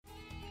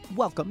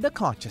Welcome to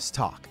Conscious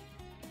Talk,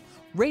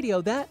 radio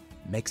that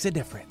makes a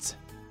difference.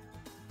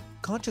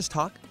 Conscious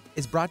Talk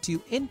is brought to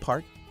you in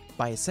part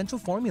by Essential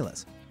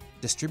Formulas,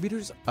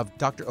 distributors of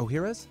Dr.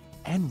 Ohhira's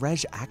and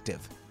Reg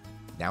Active,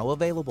 now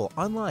available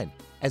online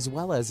as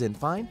well as in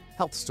fine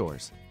health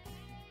stores.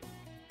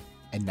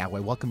 And now I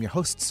welcome your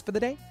hosts for the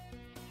day,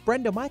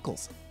 Brenda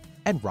Michaels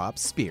and Rob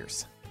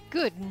Spears.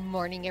 Good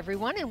morning,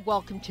 everyone, and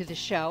welcome to the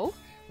show.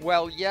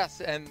 Well,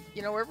 yes, and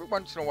every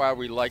once in a while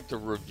we like to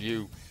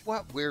review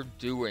what we're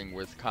doing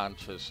with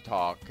Conscious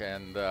Talk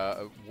and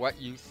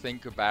what you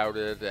think about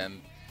it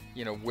and,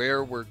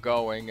 where we're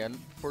going. And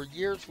for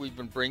years we've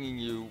been bringing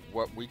you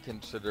what we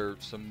consider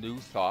some new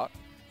thought,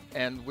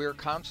 and we're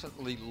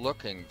constantly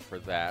looking for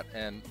that.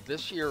 And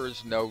this year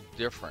is no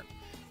different.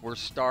 We're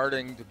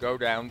starting to go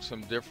down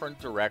some different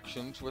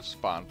directions with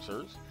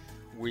sponsors.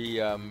 We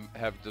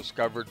have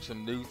discovered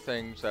some new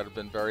things that have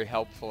been very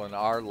helpful in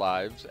our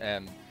lives,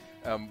 and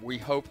we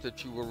hope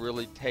that you will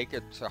really take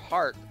it to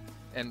heart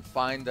and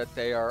find that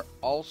they are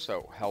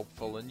also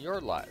helpful in your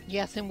lives.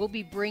 Yes, and we'll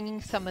be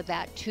bringing some of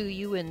that to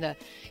you in the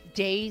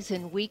days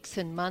and weeks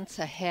and months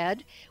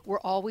ahead. We're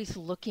always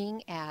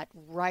looking at,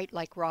 right,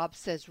 like Rob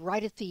says,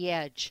 right at the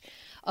edge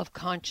of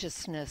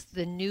consciousness,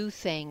 the new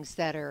things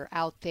that are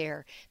out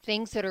there,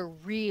 things that are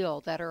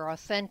real, that are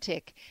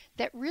authentic,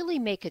 that really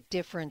make a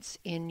difference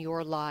in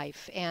your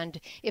life. And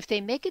if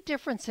they make a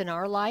difference in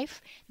our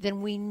life,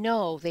 then we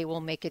know they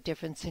will make a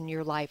difference in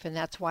your life. And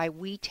that's why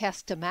we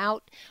test them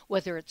out,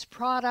 whether it's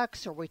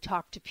products or we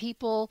talk to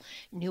people,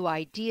 new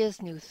ideas,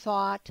 new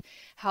thought,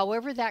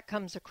 however that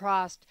comes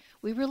across,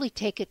 we really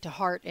take it to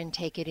heart and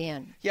take it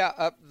in.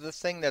 Yeah, the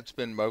thing that's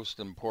been most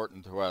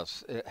important to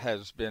us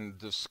has been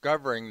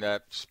discovering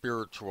that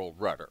spiritual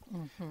rudder,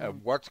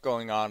 what's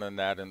going on in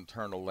that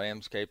internal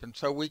landscape. And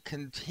so we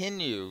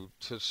continue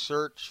to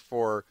search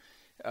for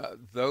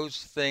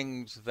those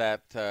things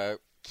that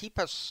keep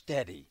us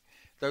steady,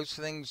 those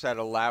things that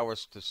allow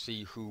us to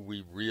see who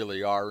we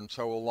really are. And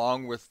so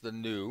along with the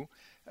new,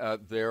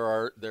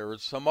 there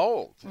is some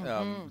old.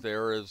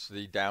 There is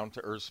the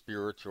down-to-earth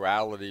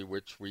spirituality,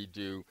 which we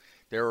do.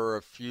 There are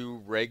a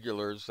few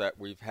regulars that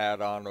we've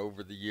had on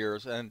over the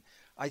years, and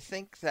I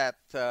think that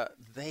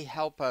they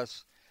help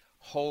us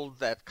hold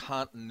that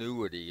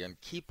continuity and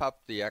keep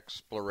up the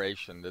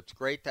exploration. It's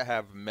great to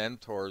have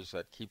mentors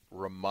that keep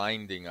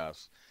reminding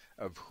us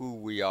of who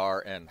we are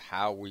and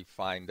how we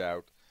find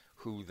out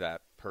who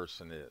that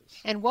person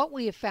is. And what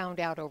we have found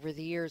out over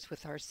the years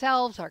with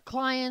ourselves, our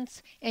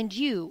clients, and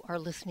you, our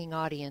listening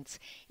audience,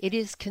 it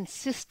is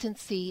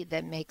consistency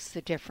that makes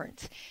the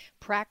difference.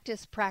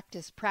 Practice,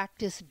 practice,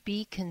 practice.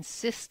 Be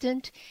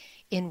consistent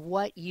in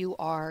what you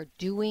are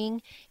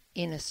doing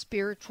in a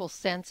spiritual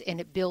sense,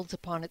 and it builds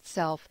upon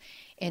itself,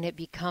 and it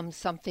becomes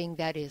something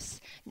that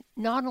is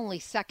not only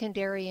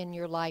secondary in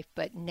your life,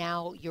 but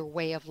now your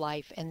way of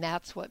life, and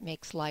that's what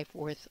makes life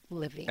worth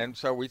living. And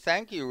so we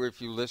thank you if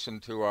you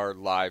listen to our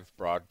live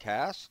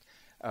broadcast,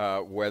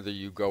 whether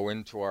you go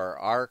into our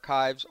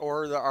archives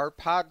or our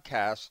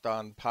podcast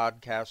on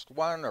Podcast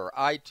One or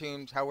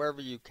iTunes,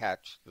 however you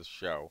catch the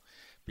show,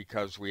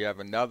 because we have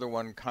another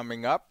one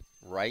coming up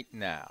right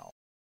now.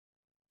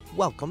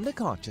 Welcome to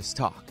Conscious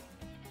Talk,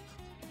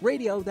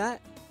 radio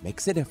that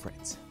makes a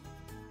difference.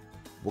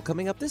 Well,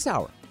 coming up this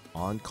hour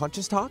on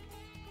Conscious Talk.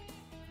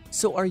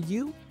 So are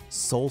you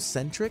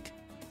soul-centric?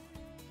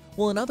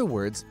 Well, in other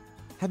words,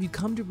 have you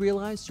come to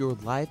realize your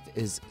life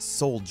is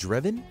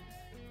soul-driven?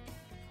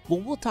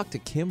 Well, we'll talk to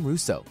Kim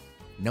Russo,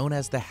 known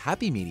as the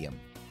Happy Medium,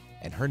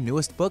 and her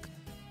newest book,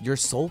 Your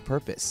Soul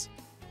Purpose.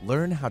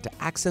 Learn how to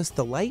access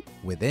the light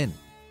within.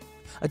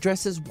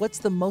 Addresses what's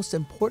the most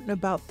important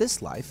about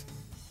this life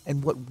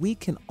and what we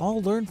can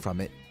all learn from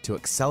it to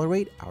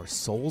accelerate our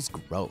soul's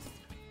growth.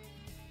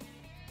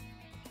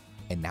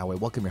 And now I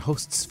welcome your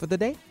hosts for the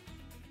day,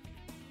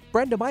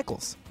 Brenda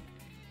Michaels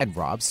and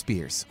Rob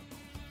Spears.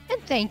 And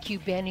thank you,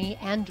 Benny,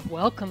 and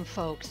welcome,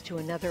 folks, to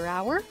another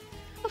hour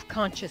of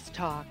Conscious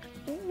Talk,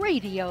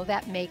 radio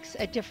that makes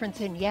a difference.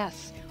 And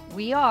yes,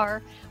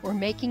 we're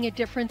making a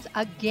difference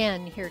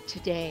again here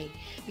today,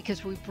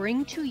 because we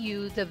bring to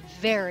you the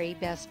very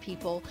best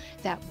people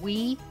that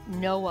we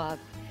know of.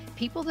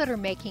 People that are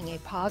making a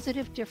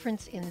positive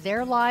difference in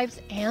their lives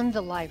and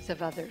the lives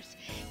of others.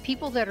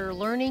 People that are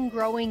learning,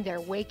 growing, they're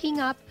waking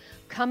up,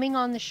 coming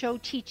on the show,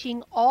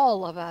 teaching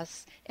all of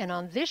us. And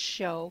on this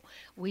show,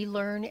 we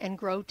learn and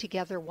grow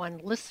together,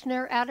 one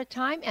listener at a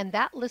time, and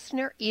that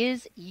listener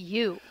is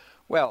you.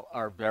 Well,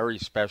 our very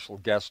special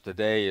guest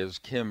today is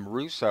Kim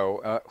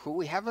Russo, who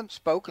we haven't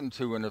spoken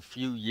to in a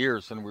few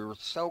years, and we were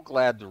so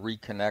glad to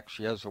reconnect.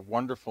 She has a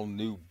wonderful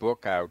new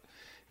book out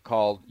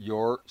called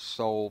Your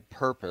Soul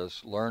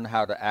Purpose, Learn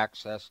How to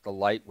Access the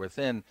Light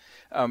Within.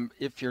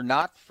 If you're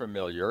not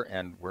familiar,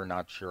 and we're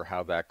not sure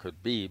how that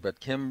could be,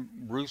 but Kim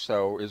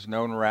Russo is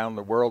known around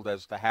the world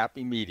as the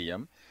Happy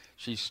Medium.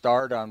 She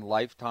starred on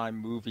Lifetime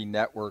Movie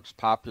Network's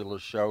popular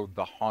show,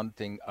 The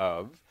Haunting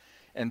of,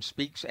 and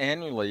speaks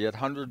annually at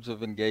hundreds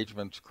of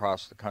engagements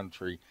across the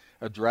country,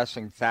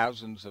 addressing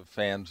thousands of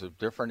fans of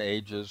different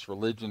ages,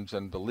 religions,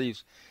 and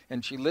beliefs.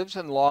 And she lives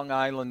in Long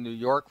Island, New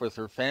York with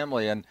her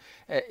family. And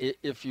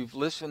if you've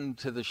listened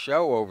to the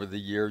show over the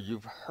year,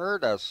 you've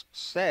heard us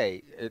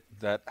say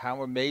that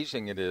how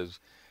amazing it is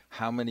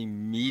how many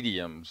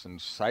mediums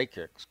and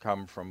psychics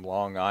come from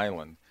Long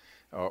Island.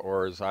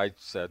 Or as I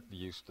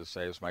used to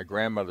say, as my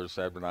grandmother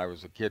said when I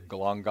was a kid,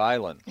 Long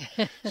Island.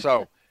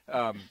 So,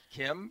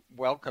 Kim,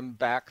 welcome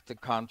back to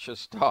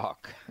Conscious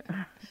Talk.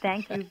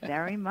 Thank you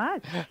very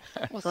much.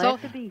 Well,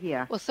 Glad to be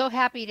here. Well, so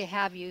happy to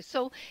have you.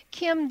 So,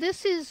 Kim,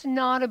 this is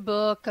not a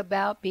book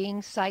about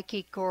being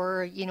psychic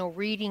or,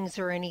 readings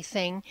or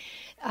anything.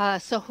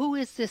 So who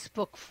is this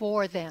book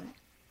for then?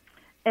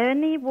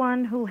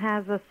 Anyone who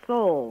has a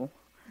soul.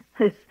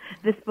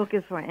 This book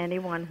is for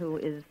anyone who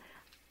is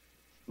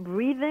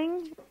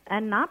breathing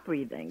and not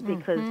breathing,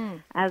 because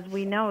as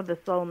we know, the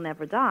soul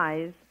never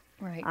dies.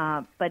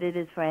 Right. But it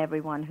is for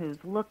everyone who's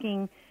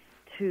looking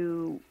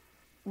to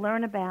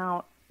learn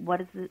about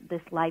what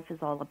this life is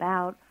all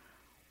about,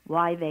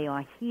 why they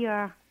are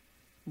here,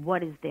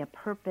 what is their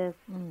purpose,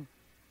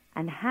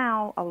 and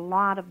how a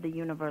lot of the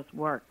universe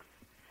works.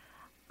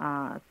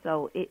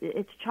 So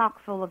it's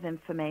chock full of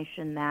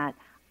information that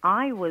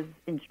I was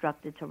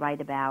instructed to write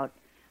about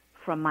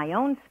from my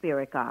own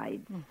spirit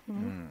guides.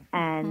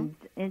 And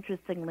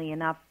interestingly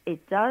enough,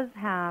 it does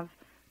have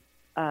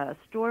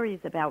stories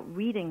about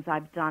readings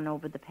I've done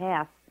over the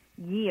past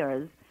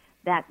years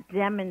that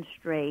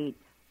demonstrate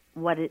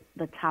what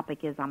the topic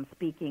is I'm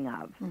speaking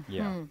of.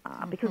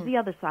 Because the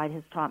other side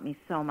has taught me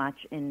so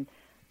much in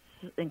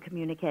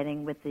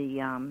communicating with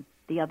the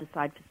other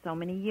side for so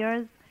many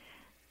years.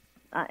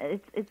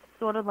 It's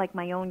sort of like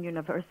my own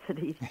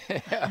university.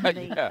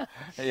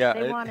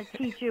 They want to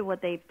teach you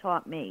what they've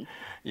taught me.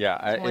 We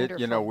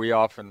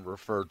often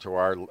refer to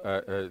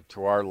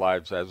our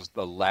lives as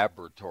the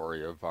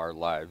laboratory of our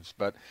lives.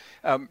 But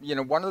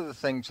one of the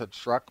things that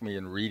struck me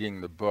in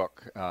reading the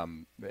book,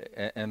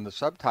 and the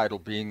subtitle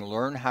being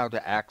 "Learn How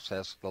to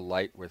Access the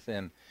Light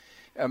Within,"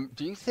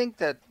 do you think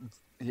that,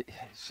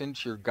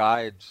 since your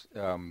guides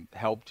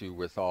helped you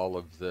with all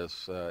of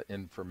this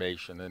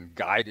information and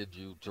guided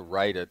you to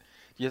write it,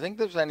 do you think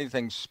there's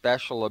anything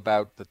special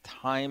about the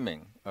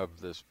timing of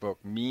this book?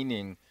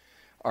 Meaning,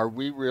 are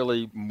we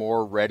really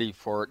more ready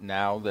for it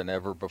now than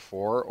ever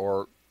before,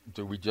 or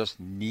do we just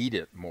need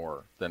it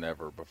more than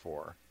ever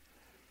before?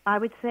 I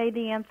would say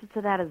the answer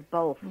to that is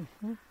both.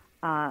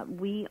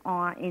 We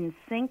are in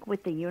sync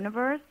with the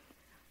universe.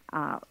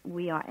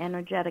 We are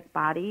energetic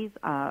bodies.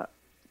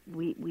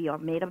 We are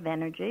made of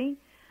energy.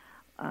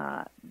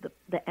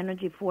 The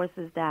energy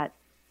forces that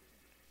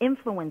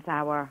influence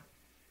our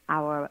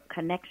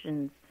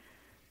connections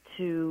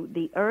to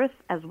the earth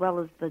as well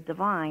as the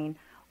divine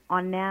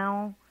are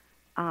now.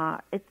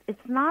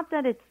 It's not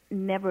that it's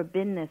never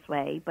been this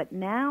way, but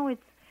now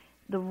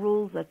the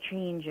rules are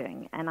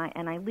changing, and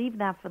I leave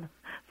that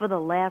for the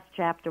last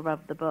chapter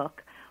of the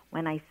book,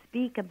 when I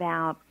speak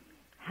about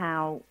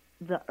how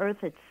the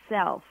earth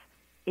itself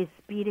is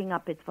speeding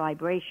up its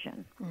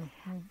vibration.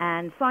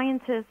 And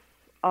scientists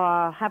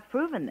have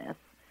proven this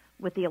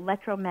with the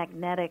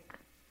electromagnetic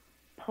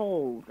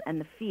poles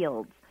and the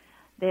fields.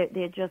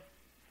 They're just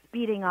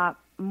speeding up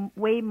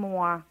way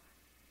more.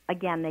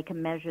 Again, they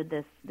can measure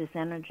this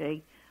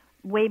energy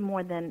way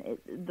more than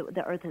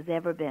the earth has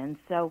ever been.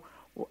 So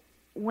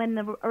when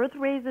the earth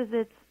raises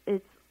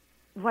its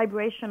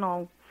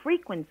vibrational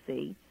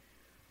frequency,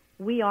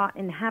 we are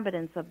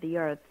inhabitants of the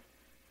earth.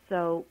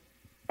 So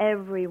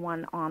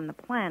everyone on the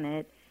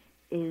planet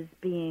is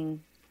being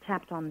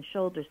tapped on the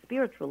shoulder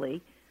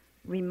spiritually,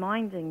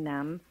 reminding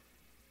them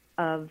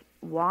of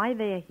why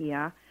they're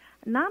here.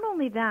 Not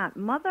only that,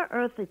 Mother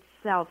Earth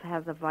itself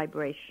has a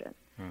vibration.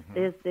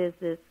 There's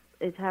this,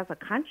 it has a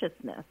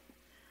consciousness.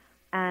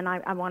 And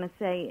I want to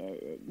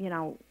say,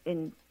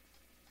 in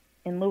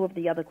lieu of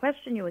the other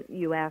question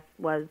you asked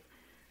was,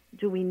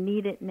 do we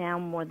need it now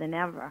more than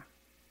ever?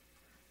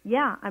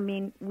 Yeah, I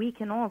mean, we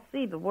can all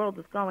see the world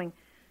is going,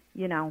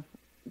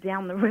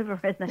 down the river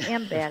in the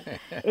handbag.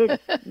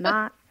 It's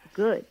not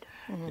good.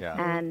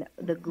 And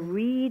the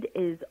greed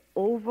is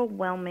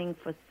overwhelming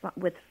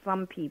with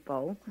some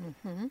people.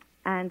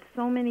 And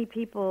so many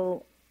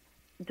people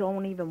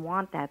don't even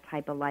want that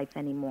type of life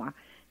anymore,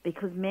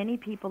 because many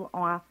people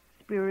are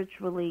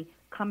spiritually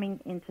coming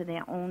into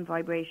their own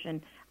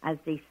vibration as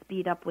they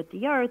speed up with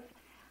the earth.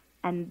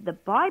 And the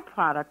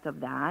byproduct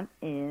of that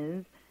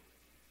is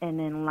an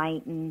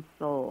enlightened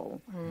soul,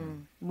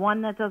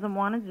 one that doesn't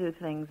want to do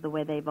things the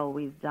way they've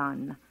always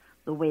done,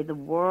 the way the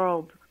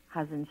world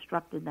has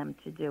instructed them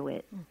to do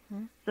it.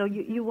 So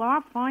you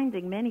are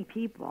finding many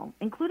people,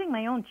 including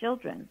my own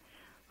children,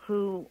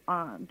 who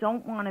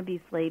don't want to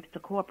be slaves to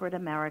corporate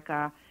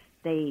America.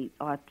 They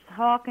are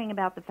talking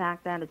about the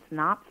fact that it's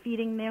not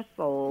feeding their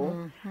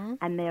soul,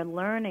 and they're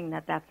learning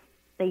that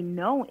they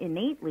know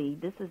innately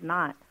this is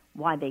not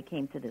why they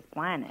came to this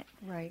planet.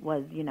 Right.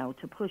 Was,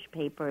 to push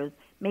papers,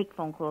 make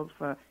phone calls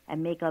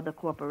and make other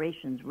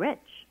corporations rich.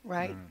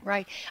 Right,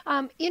 right.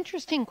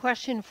 Interesting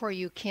question for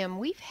you, Kim.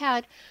 We've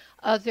had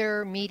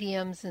other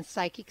mediums and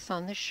psychics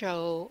on the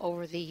show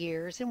over the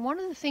years, and one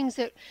of the things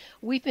that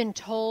we've been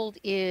told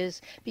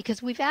is,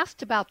 because we've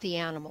asked about the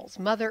animals,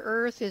 Mother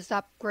Earth is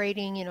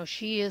upgrading,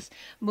 she is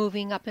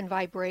moving up in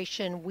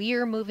vibration,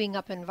 we're moving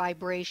up in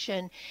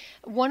vibration.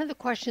 One of the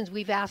questions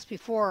we've asked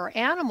before, are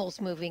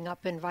animals moving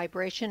up in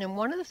vibration? And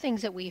one of the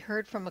things that we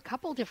heard from a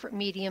couple different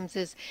mediums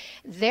is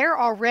they're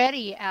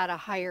already at a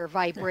higher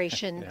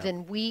vibration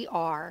than we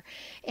are,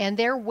 and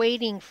they're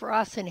waiting for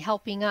us and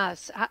helping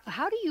us.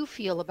 How do you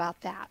feel about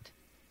that?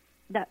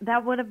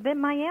 That would have been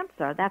my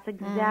answer. That's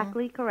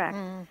exactly correct.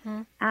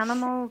 Mm-hmm.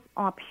 Animals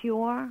are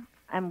pure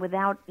and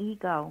without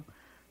ego.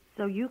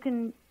 So you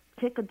can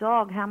kick a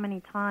dog how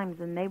many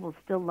times and they will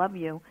still love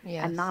you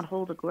and not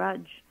hold a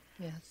grudge.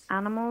 Yes.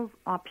 Animals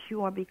are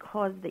pure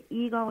because the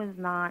ego is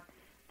not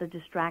the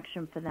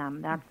distraction for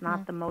them. That's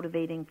not the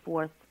motivating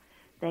force.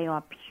 They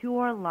are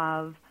pure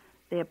love.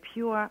 They're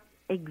pure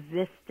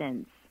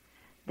existence.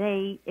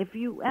 If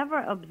you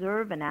ever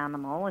observe an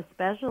animal,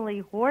 especially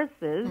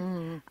horses,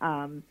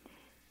 and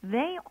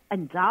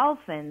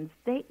dolphins,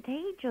 they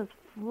just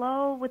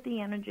flow with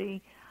the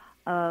energy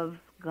of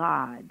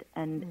God,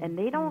 and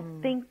they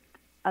don't think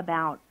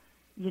about,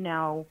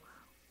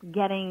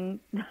 getting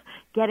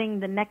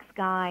the next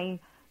guy.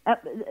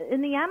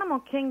 In the animal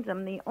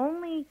kingdom, the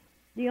only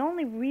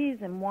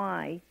reason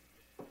why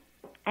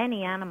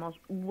any animals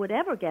would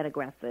ever get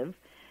aggressive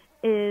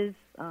is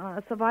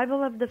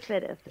survival of the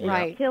fittest.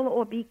 Right. Kill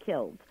or be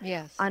killed.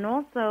 Yes. And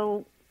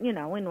also, in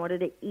order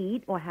to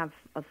eat or have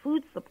a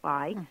food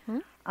supply.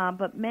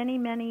 But many,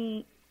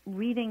 many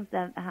readings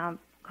that have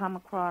come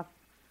across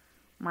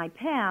my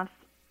path,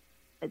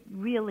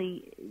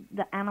 really,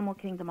 the animal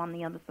kingdom on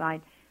the other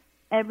side,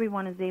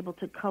 everyone is able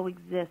to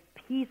coexist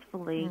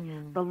peacefully.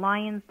 The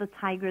lions, the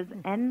tigers,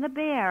 and the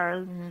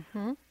bears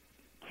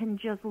can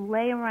just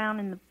lay around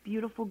in the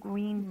beautiful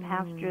green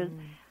pastures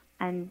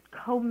and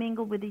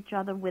commingle with each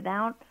other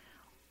without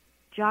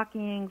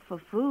jockeying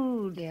for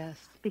food. Yes.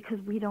 Because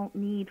we don't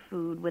need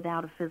food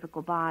without a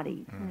physical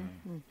body.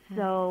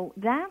 So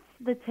that's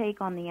the take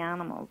on the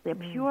animals. They're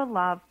pure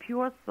love,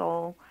 pure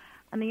soul,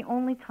 and the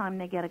only time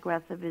they get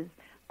aggressive is,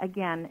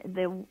 again,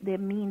 their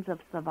means of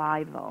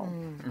survival.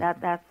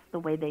 That's the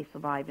way they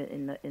survive it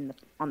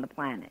on the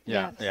planet.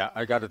 Yeah, yeah.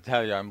 I got to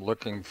tell you, I'm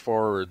looking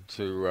forward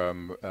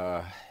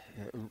to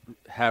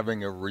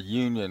having a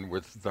reunion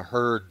with the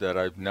herd that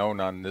I've known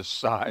on this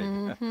side.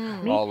 Me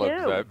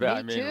too.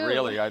 I mean,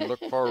 really, I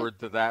look forward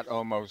to that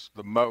almost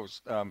the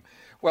most.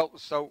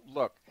 So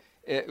look,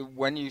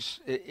 when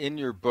in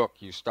your book,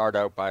 you start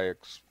out by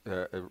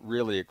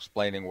really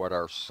explaining what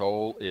our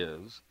soul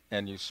is,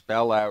 and you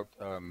spell out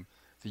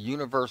the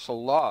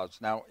universal laws.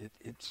 Now,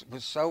 it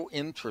was so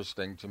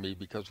interesting to me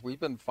because we've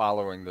been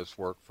following this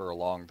work for a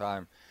long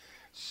time.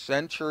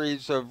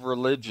 Centuries of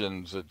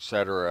religions,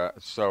 etc.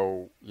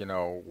 So,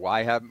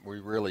 why haven't we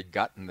really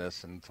gotten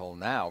this until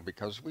now?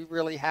 Because we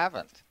really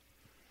haven't.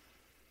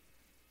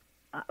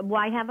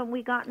 Why haven't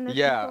we gotten this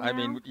Yeah, until I now?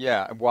 mean,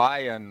 why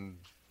and...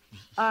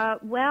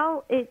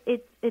 Well,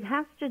 it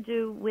has to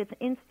do with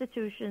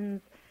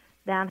institutions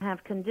that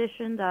have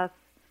conditioned us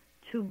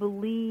to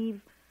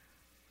believe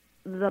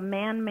the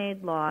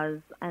man-made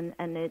laws, and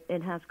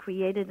it has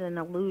created an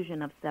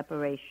illusion of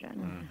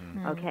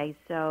separation. Okay,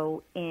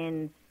 so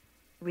in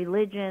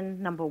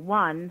religion, number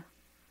one,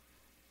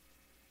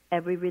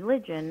 every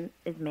religion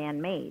is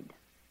man-made,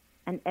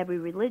 and every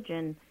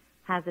religion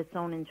has its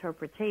own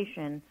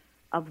interpretation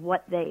of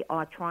what they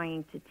are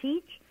trying to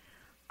teach,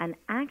 and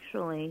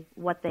actually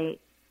what they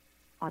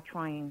are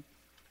trying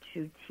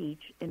to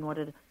teach in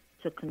order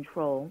to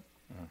control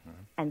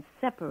and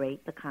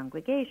separate the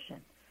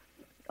congregation.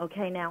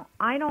 Okay, now,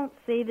 I don't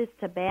say this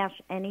to bash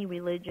any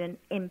religion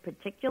in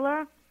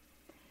particular,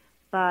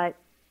 but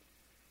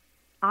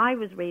I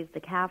was raised a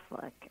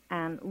Catholic,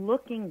 and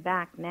looking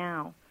back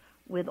now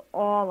with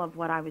all of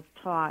what I was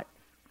taught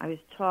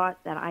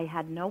that I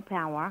had no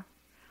power.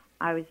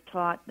 I was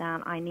taught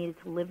that I needed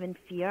to live in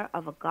fear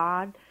of a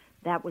God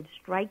that would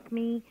strike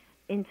me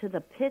into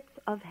the pits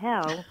of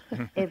hell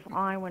if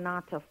I were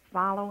not to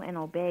follow and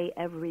obey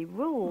every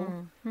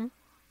rule.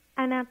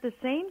 And at the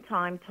same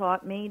time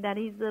taught me that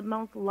he's the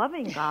most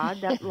loving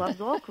God that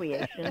loves all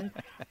creation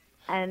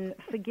and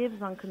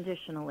forgives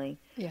unconditionally.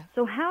 Yeah.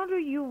 So how do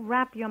you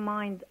wrap your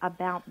mind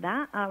about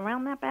that,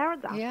 around that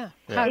paradox? Yeah.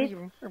 How do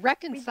you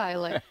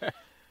reconcile it?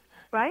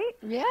 Right?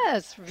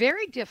 Yes,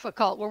 very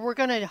difficult. Well, we're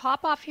going to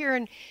hop off here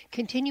and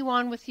continue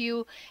on with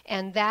you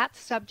and that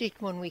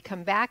subject when we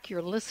come back.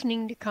 You're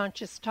listening to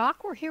Conscious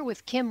Talk. We're here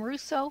with Kim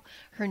Russo,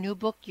 her new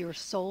book, Your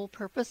Soul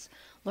Purpose.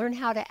 Learn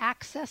how to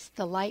access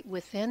the light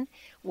within.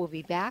 We'll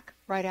be back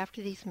right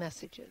after these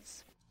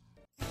messages.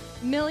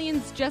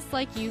 Millions just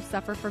like you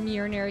suffer from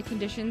urinary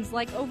conditions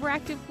like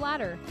overactive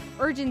bladder,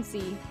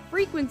 urgency,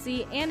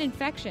 frequency, and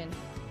infection.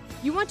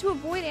 You want to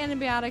avoid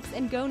antibiotics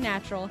and go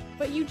natural,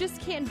 but you just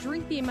can't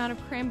drink the amount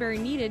of cranberry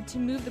needed to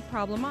move the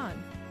problem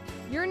on.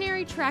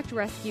 Urinary Tract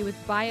Rescue with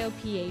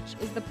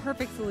BioPH is the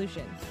perfect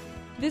solution.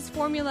 This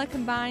formula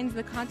combines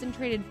the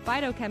concentrated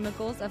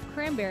phytochemicals of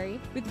cranberry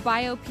with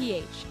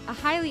BioPH, a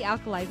highly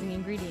alkalizing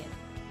ingredient.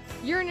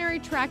 Urinary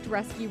Tract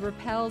Rescue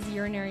repels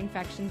urinary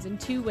infections in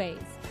 2 ways.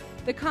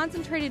 The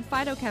concentrated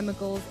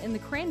phytochemicals in the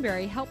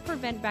cranberry help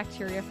prevent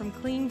bacteria from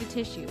clinging to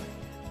tissue,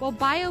 while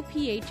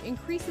BioPH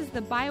increases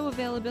the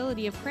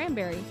bioavailability of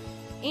cranberry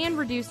and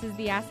reduces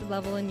the acid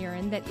level in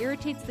urine that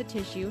irritates the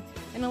tissue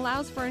and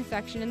allows for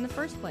infection in the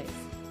first place.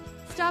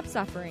 Stop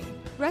suffering.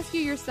 Rescue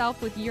yourself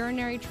with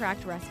Urinary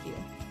Tract Rescue.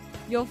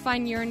 You'll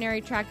find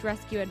Urinary Tract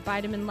Rescue at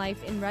Vitamin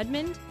Life in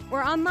Redmond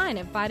or online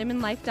at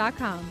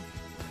vitaminlife.com.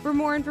 For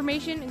more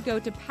information, go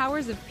to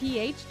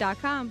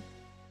powersofph.com.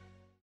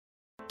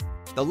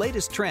 The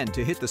latest trend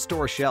to hit the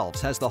store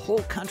shelves has the whole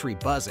country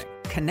buzzing.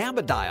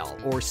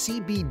 Cannabidiol, or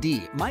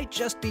CBD, might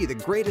just be the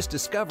greatest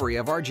discovery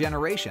of our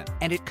generation,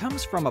 and it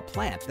comes from a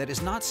plant that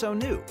is not so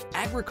new,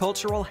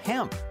 agricultural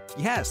hemp.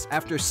 Yes,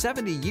 after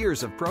 70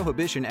 years of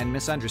prohibition and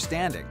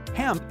misunderstanding,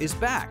 hemp is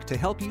back to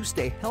help you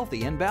stay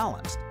healthy and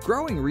balanced.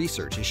 Growing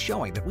research is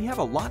showing that we have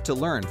a lot to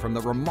learn from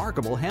the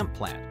remarkable hemp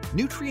plant.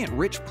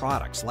 Nutrient-rich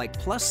products like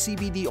Plus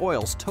CBD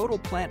Oil's Total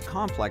Plant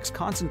Complex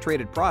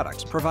concentrated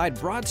products provide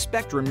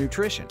broad-spectrum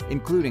nutrition,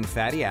 including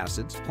fatty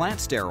acids, plant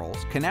sterols,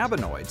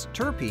 cannabinoids,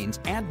 terpenes,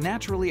 and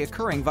naturally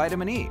occurring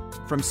vitamin E.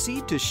 From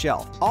seed to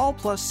shelf, all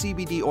Plus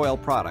CBD Oil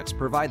products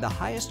provide the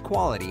highest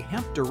quality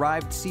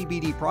hemp-derived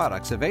CBD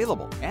products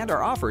available and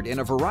are offered in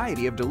a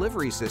variety of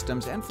delivery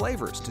systems and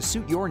flavors to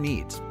suit your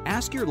needs.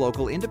 Ask your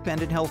local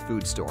independent health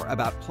food store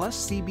about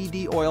Plus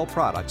CBD Oil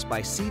products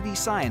by CV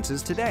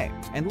Sciences today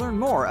and learn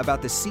more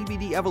about the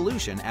CBD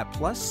evolution at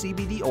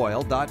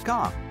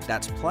pluscbdoil.com.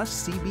 That's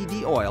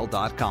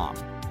pluscbdoil.com.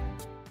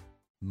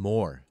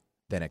 More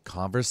than a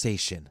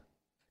conversation.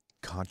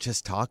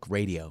 Conscious Talk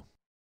Radio.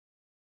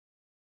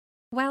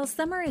 While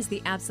summer is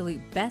the absolute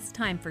best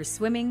time for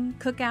swimming,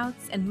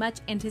 cookouts, and much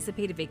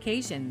anticipated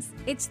vacations,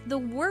 it's the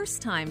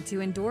worst time to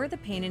endure the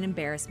pain and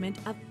embarrassment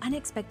of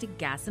unexpected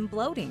gas and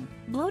bloating.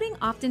 Bloating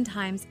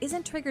oftentimes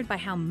isn't triggered by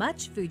how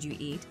much food you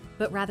eat,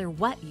 but rather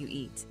what you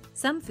eat.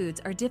 Some foods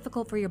are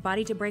difficult for your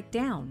body to break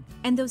down,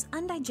 and those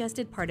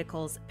undigested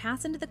particles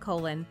pass into the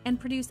colon and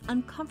produce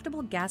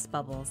uncomfortable gas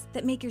bubbles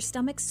that make your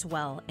stomach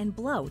swell and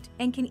bloat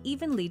and can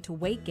even lead to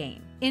weight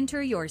gain.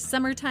 Enter your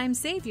summertime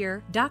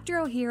savior, Dr.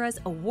 Ohhira's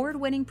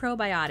award-winning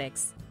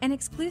probiotics, an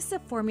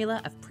exclusive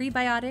formula of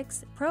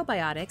prebiotics,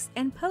 probiotics,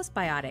 and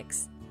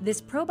postbiotics. This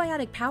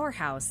probiotic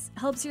powerhouse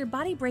helps your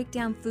body break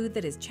down food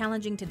that is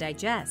challenging to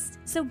digest,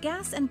 so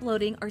gas and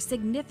bloating are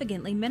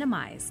significantly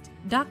minimized.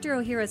 Dr.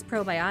 Ohhira's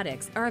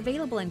probiotics are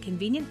available in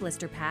convenient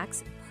blister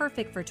packs,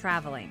 perfect for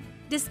traveling.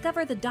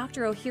 Discover the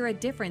Dr. Ohhira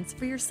difference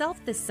for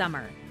yourself this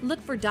summer. Look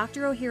for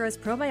Dr. Ohhira's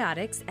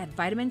probiotics at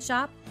Vitamin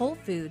Shop, Whole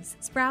Foods,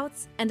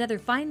 Sprouts, and other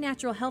fine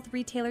natural health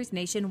retailers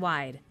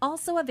nationwide.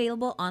 Also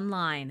available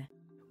online.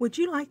 Would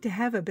you like to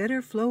have a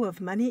better flow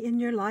of money in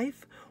your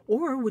life?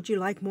 Or would you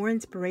like more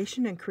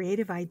inspiration and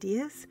creative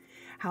ideas?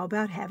 How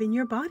about having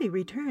your body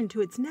return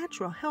to its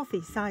natural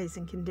healthy size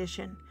and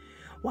condition?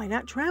 Why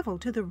not travel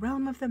to the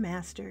realm of the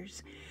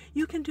masters?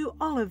 You can do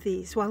all of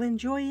these while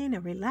enjoying a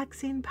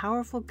relaxing,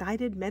 powerful,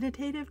 guided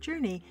meditative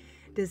journey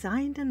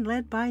designed and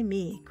led by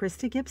me,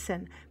 Krista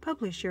Gibson,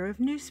 publisher of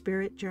New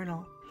Spirit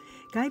Journal.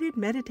 Guided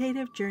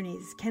meditative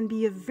journeys can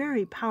be a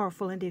very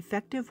powerful and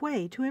effective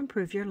way to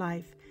improve your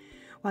life.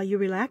 While you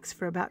relax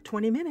for about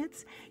 20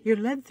 minutes, you're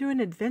led through an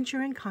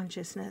adventure in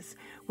consciousness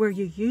where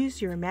you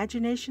use your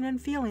imagination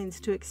and feelings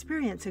to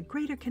experience a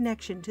greater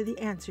connection to the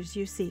answers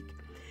you seek.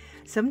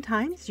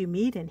 Sometimes you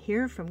meet and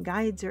hear from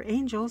guides or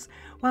angels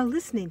while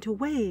listening to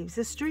waves,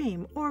 a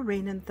stream, or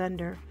rain and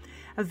thunder.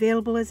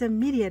 Available as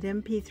immediate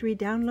MP3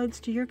 downloads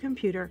to your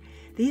computer,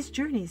 these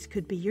journeys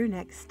could be your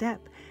next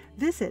step.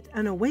 Visit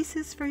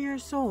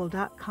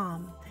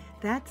anoasisforyoursoul.com.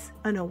 That's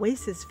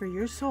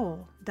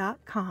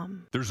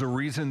anoasisforyoursoul.com. There's a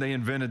reason they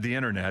invented the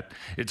internet.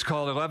 It's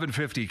called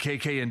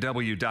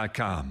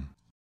 1150kknw.com.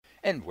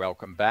 And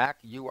welcome back.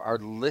 You are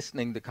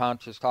listening to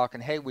Conscious Talk.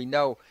 And hey, we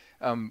know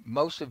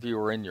most of you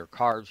are in your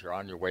cars. You're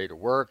on your way to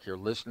work. You're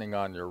listening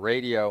on your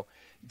radio.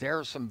 There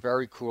are some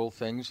very cool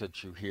things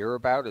that you hear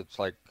about. It's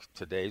like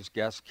today's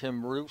guest,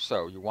 Kim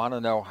Russo. You want to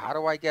know, how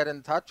do I get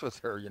in touch with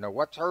her? You know,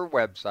 what's her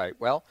website?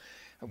 Well,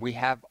 we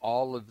have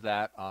all of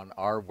that on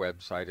our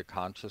website at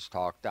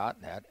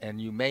conscioustalk.net,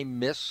 and you may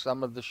miss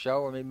some of the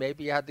show. I mean,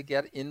 maybe you had to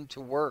get into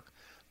work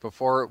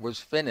before it was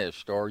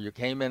finished, or you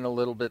came in a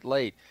little bit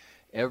late.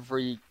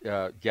 Every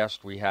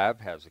guest we have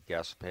has a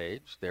guest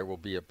page. There will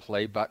be a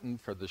play button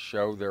for the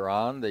show they're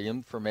on, the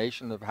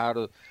information of how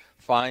to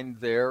find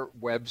their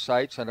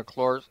websites, and of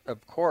course,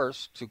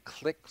 to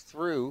click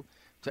through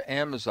to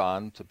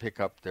Amazon to pick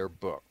up their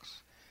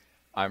books.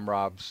 I'm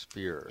Rob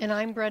Spears. And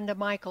I'm Brenda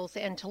Michaels.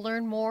 And to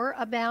learn more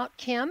about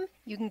Kim,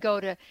 you can go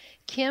to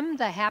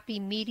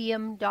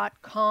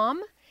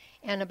kimthehappymedium.com,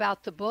 and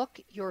about the book,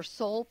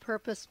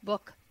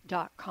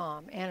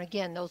 yoursoulpurposebook.com. And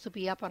again, those will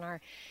be up on our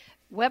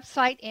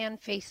website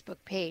and Facebook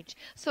page.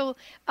 So,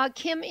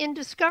 Kim, in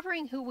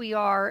discovering who we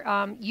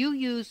are, you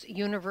use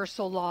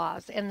universal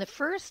laws. And the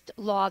first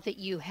law that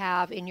you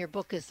have in your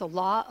book is the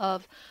law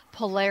of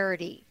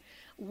polarity.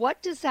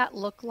 What does that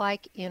look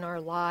like in our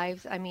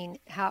lives? I mean,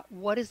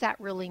 what does that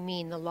really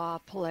mean, the law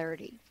of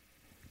polarity?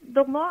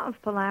 The law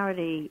of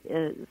polarity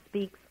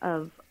speaks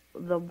of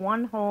the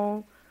one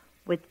whole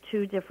with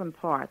two different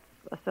parts.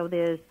 So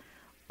there's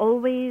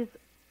always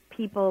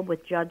people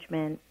with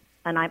judgment,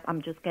 and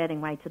I'm just getting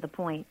right to the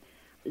point.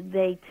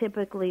 They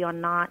typically are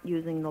not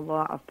using the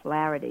law of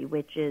polarity,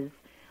 which is,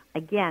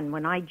 again,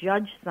 when I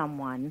judge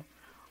someone,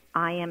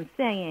 I am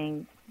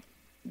saying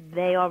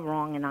they are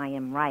wrong and I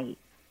am right.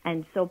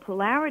 And so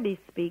polarity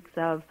speaks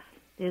of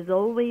there's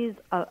always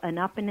an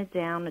up and a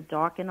down, a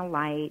dark and a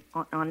light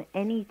on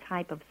any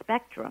type of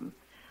spectrum.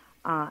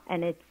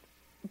 And it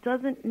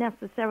doesn't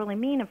necessarily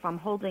mean if I'm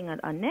holding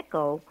a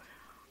nickel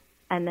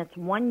and that's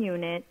one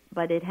unit,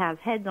 but it has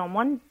heads on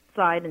one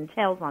side and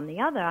tails on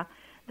the other,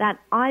 that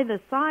either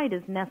side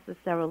is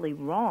necessarily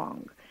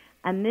wrong.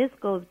 And this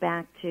goes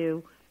back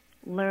to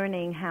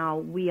learning how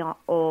we are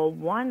all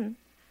one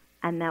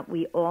and that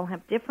we all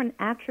have different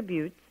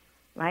attributes,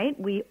 right?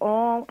 We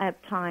all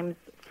at times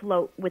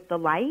float with the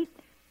light,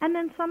 and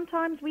then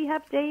sometimes we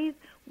have days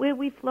where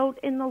we float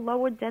in the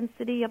lower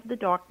density of the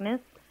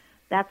darkness.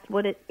 That's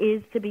what it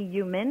is to be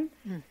human.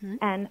 Mm-hmm.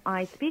 And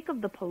I speak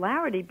of the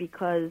polarity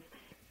because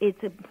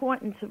it's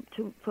important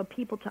for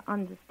people to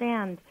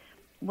understand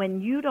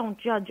when you don't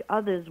judge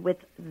others with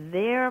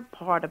their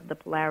part of the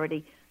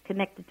polarity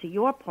connected to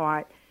your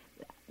part,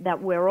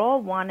 that we're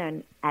all one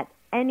and at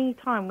any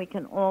time we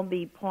can all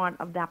be part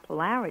of that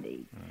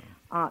polarity.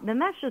 Then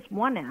that's just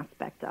one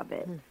aspect of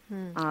it,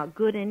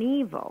 good and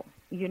evil,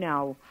 you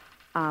know.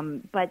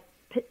 But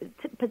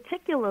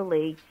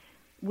particularly,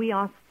 we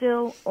are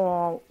still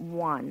all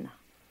one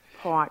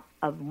part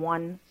of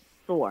one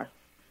source.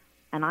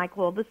 And I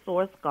call the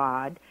source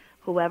God.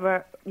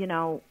 Whoever, you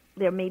know,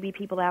 there may be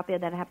people out there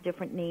that have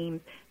different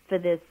names for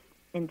this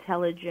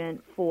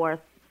intelligent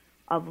force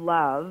of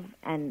love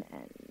and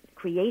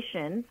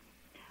creation.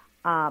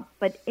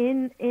 But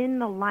in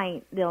the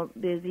light,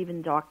 there's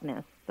even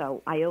darkness.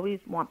 So I always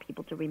want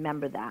people to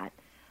remember that.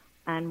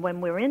 And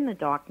when we're in the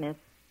darkness,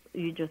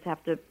 you just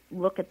have to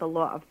look at the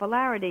law of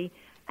polarity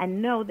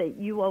and know that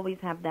you always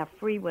have that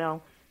free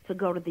will to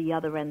go to the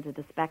other end of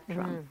the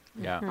spectrum.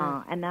 Mm-hmm.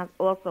 Yeah. And that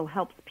also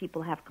helps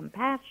people have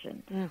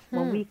compassion. Mm-hmm.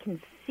 When we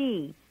can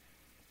see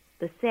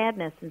the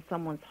sadness in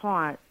someone's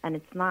heart and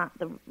it's not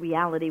the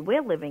reality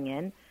we're living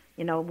in,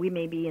 you know, we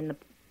may be in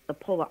the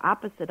polar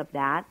opposite of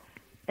that,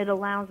 it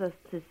allows us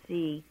to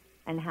see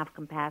and have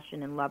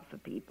compassion and love for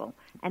people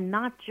and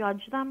not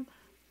judge them,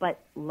 but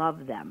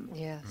love them.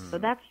 Yes. So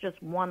that's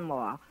just one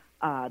law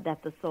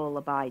that the soul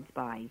abides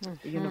by,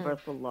 the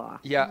universal law.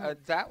 Yeah,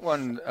 that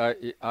one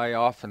I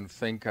often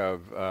think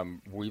of,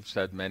 we've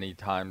said many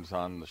times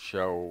on the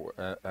show,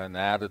 an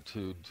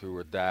attitude to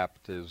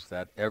adapt is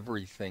that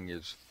everything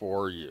is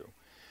for you.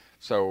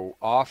 So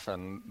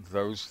often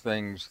those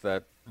things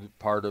that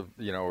part of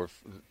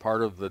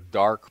the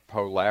dark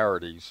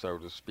polarity, so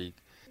to speak,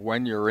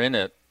 when you're in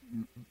it,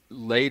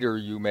 later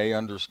you may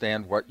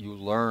understand what you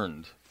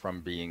learned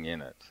from being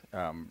in it.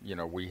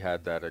 We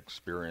had that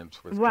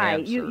experience with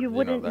cancer. You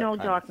wouldn't know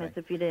darkness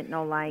if you didn't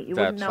know light. You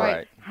wouldn't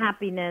know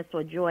happiness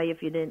or joy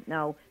if you didn't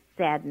know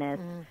sadness.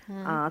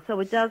 Mm-hmm. So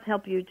it does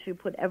help you to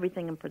put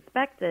everything in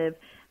perspective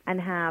and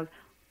have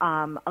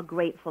a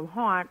grateful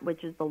heart,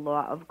 which is the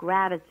law of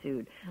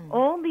gratitude. Mm-hmm.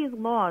 All these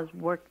laws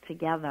work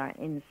together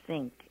in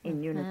sync,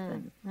 in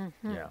unison.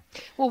 Mm-hmm. Yeah.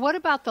 Well, what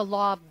about the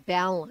law of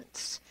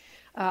balance?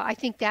 I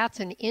think that's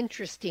an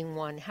interesting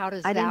one. How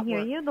does that work? I didn't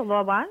hear you. The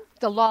law what?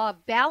 The law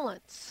of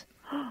balance.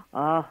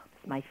 Oh,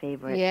 it's my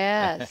favorite.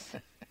 Yes.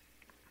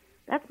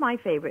 That's my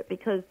favorite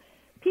because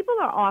people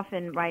are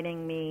often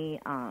writing me,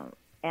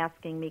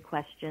 asking me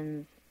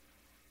questions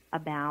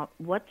about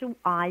what do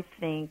I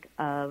think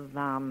of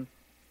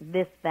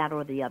this, that,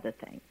 or the other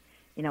thing.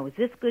 You know, is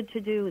this good to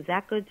do? Is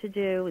that good to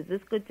do? Is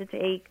this good to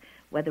take?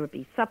 Whether it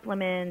be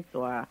supplements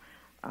or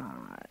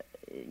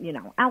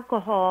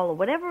alcohol or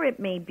whatever it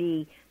may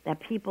be that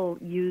people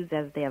use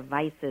as their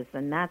vices,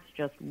 and that's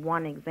just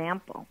one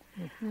example.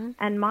 Mm-hmm.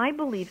 And my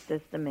belief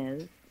system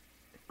is,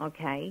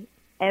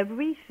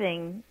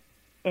 everything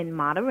in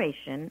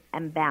moderation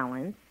and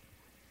balance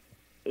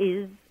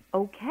is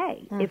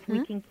okay if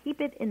we can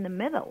keep it in the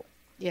middle.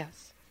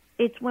 Yes.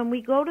 It's when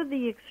we go to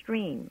the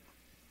extreme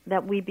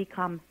that we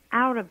become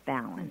out of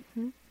balance.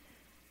 Mm-hmm.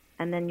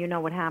 And then you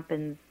know what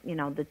happens,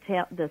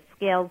 the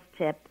scales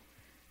tip,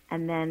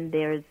 and then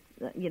there's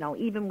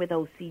even with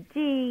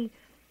OCD,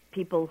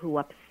 people who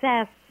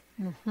obsess,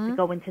 they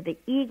go into the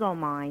ego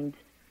mind,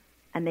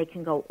 and they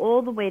can go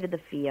all the way to the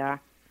fear.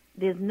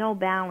 There's no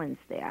balance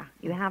there.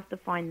 You have to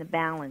find the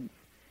balance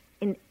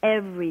in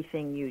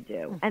everything you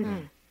do.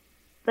 And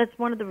that's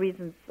one of the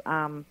reasons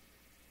I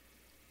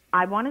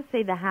want to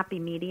say the happy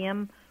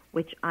medium,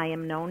 which I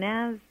am known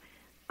as,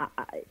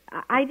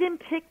 I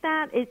didn't pick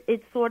that.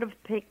 It sort of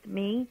picked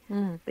me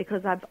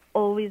because I've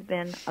always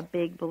been a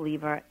big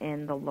believer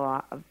in the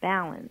law of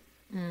balance.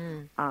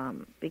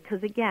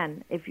 Because,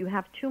 again, if you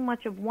have too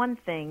much of one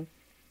thing,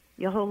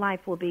 your whole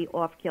life will be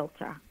off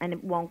kilter, and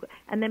it won't.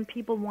 And then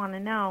people want to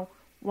know,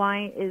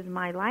 why is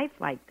my life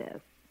like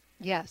this?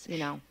 Yes. You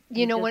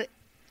know what?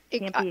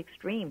 Can't be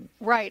extreme.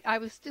 Right. I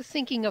was just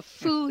thinking of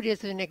food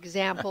as an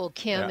example,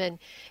 Kim, Yeah.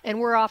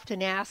 and we're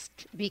often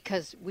asked,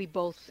 because we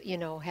both,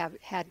 have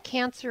had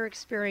cancer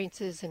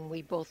experiences, and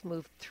we both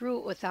moved through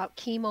it without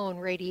chemo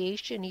and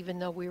radiation, even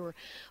though we were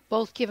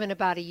both given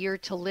about a year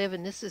to live,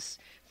 and this is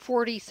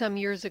 40 some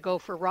years ago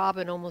for Rob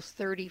and almost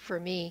 30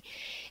 for me.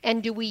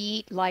 And do we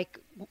eat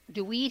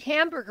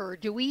hamburger?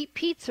 Do we eat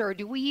pizza? Or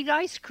do we eat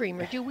ice cream?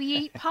 Or do we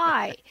eat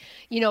pie?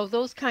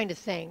 Those kind of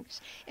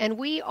things. And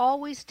we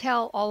always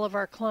tell all of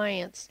our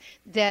clients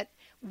that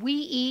we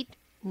eat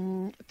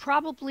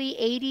probably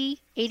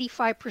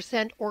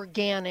 85%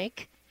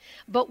 organic,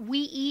 but we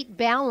eat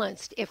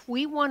balanced. If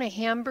we want a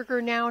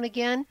hamburger now and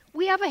again,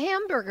 we have a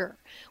hamburger.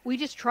 We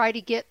just try to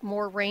get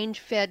more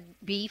range-fed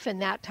beef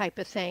and that type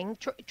of thing.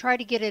 Try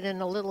to get it in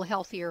a little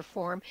healthier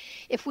form.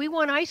 If we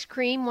want ice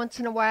cream once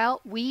in a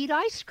while, we eat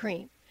ice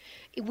cream.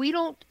 We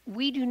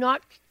do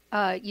not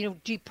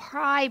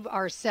deprive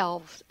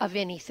ourselves of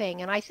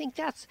anything. And I think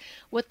that's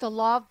what the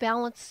law of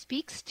balance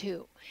speaks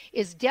to,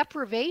 is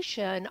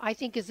deprivation, I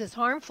think, is as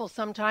harmful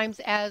sometimes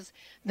as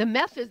the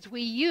methods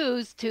we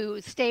use to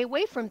stay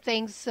away from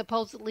things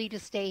supposedly to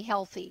stay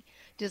healthy.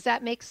 Does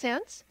that make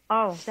sense?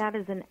 Oh, that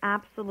is an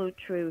absolute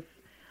truth.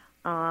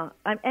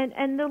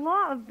 And the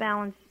law of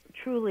balance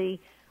truly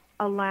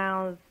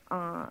allows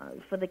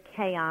for the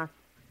chaos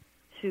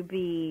to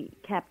be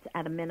kept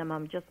at a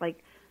minimum, just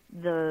like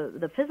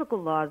the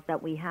physical laws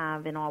that we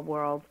have in our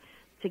world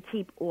to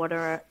keep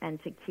order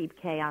and to keep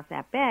chaos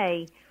at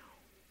bay.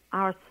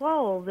 Our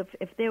souls,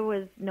 if there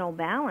was no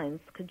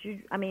balance,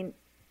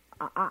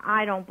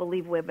 I don't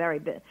believe we're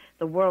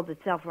the world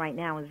itself right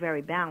now is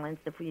very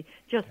balanced. If we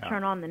just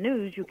turn on the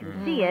news, you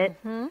can see it.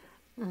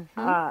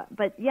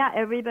 But yeah,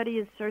 everybody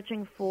is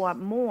searching for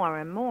more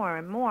and more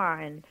and more,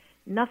 and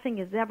nothing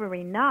is ever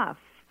enough.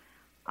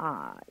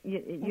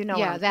 You know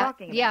what I'm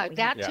talking about. Yeah,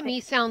 that to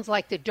me sounds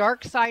like the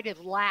dark side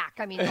of lack.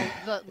 I mean,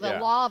 the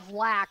law of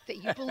lack,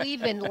 that you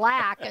believe in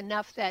lack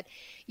enough that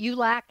you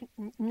lack,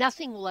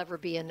 nothing will ever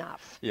be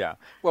enough. Yeah.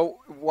 Well,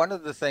 one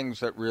of the things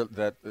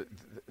that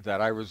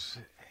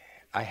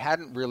I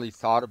hadn't really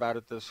thought about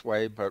it this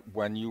way, but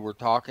when you were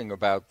talking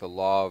about the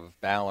law of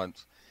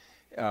balance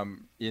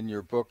in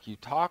your book, you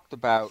talked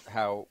about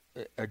how,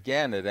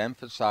 again, it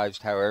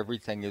emphasized how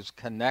everything is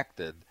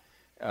connected,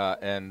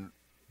 and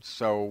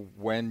so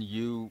when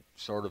you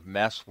sort of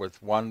mess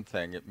with one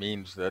thing, it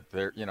means that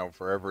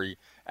for every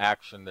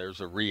action there's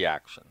a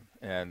reaction,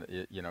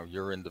 and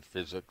you're into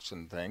physics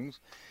and things,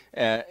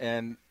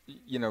 and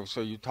so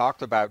you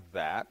talked about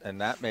that,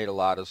 and that made a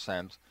lot of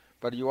sense.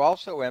 But you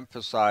also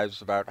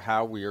emphasized about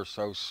how we are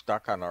so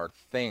stuck on our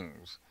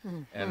things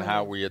and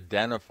how we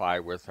identify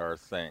with our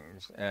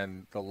things,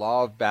 and the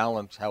law of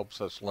balance helps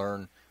us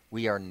learn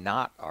we are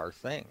not our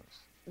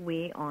things.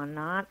 We are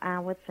not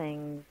our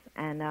things,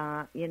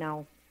 and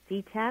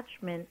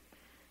detachment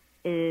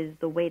is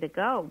the way to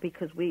go,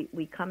 because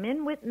we come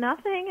in with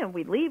nothing and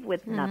we leave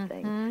with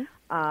nothing.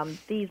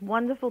 These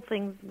wonderful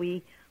things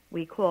we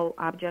call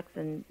objects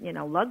and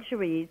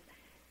luxuries,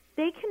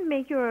 they can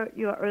make your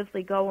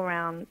earthly go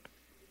around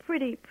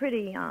pretty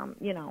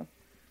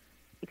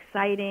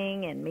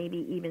exciting, and maybe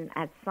even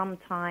at some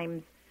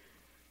times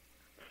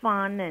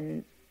fun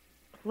and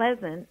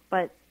pleasant,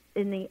 but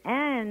in the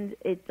end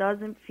it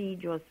doesn't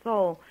feed your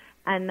soul.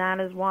 And that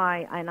is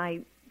why, and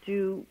I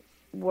do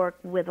work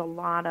with a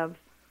lot of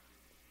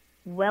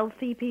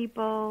wealthy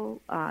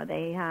people.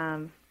 They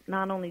have,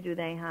 not only do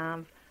they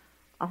have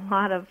a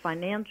lot of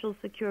financial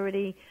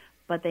security,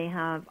 but they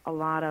have a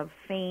lot of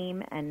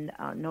fame and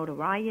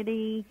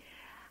notoriety.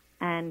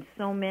 And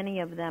so many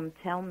of them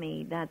tell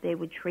me that they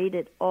would trade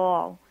it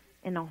all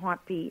in a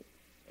heartbeat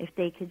if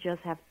they could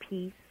just have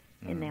peace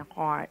in their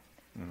heart.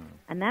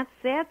 And that's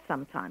sad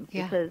sometimes,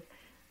 because,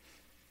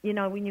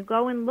 when you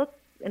go and look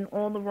in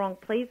all the wrong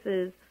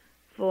places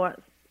for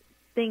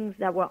things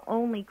that were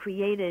only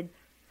created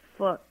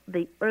for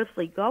the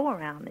earthly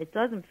go-around, it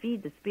doesn't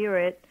feed the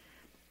spirit.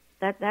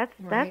 That's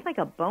like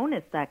a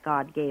bonus that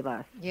God gave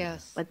us.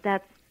 Yes. But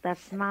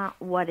that's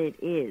not what it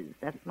is.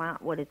 That's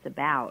not what it's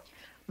about.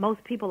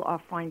 Most people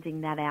are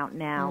finding that out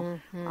now.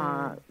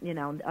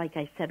 Like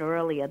I said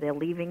earlier, they're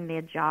leaving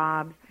their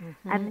jobs,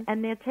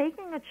 and they're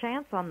taking a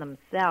chance on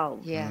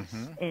themselves. Yes.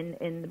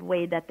 In the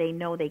way that they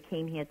know they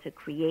came here to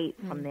create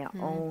from their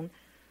own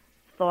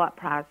thought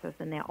process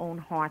and their own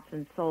hearts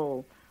and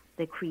souls.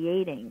 They're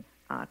creating.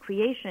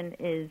 Creation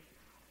is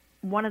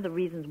one of the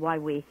reasons why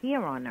we're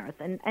here on earth,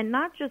 and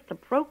not just to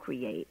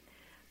procreate,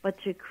 but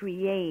to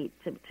create,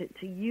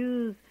 to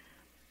use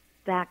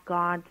that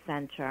God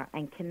center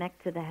and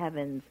connect to the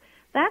heavens.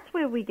 That's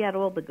where we get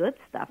all the good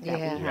stuff that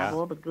we have,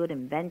 all the good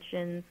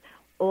inventions,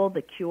 all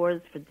the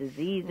cures for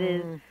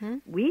diseases. Mm-hmm.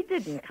 We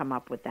didn't come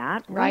up with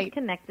that. Right. We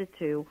connected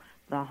to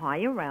the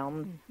higher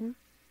realms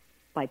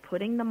by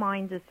putting the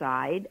mind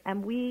aside,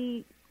 and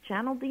we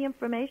channeled the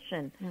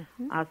information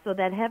so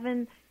that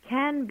heaven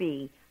can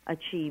be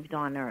achieved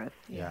on earth.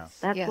 Yes.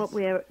 That's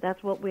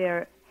what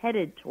we're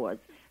headed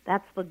towards.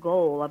 That's the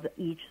goal of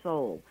each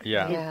soul. Is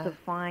to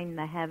find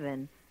the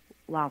heaven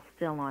while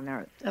still on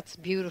earth. That's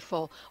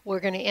beautiful. We're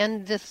going to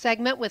end this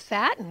segment with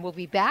that, and we'll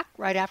be back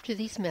right after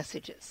these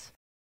messages.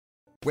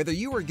 Whether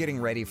you are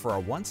getting ready for a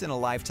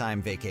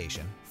once-in-a-lifetime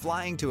vacation,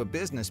 flying to a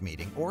business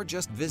meeting, or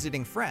just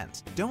visiting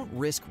friends, don't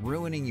risk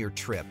ruining your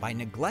trip by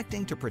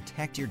neglecting to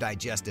protect your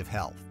digestive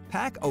health.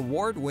 Pack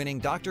award-winning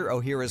Dr.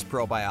 Ohhira's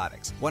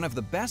probiotics, one of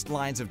the best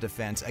lines of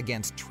defense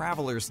against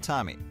traveler's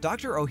tummy.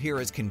 Dr.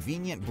 Ohhira's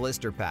convenient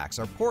blister packs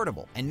are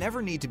portable and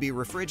never need to be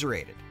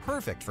refrigerated,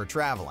 perfect for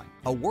traveling.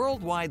 A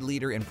worldwide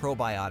leader in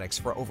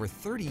probiotics for over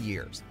 30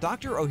 years,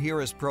 Dr.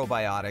 Ohhira's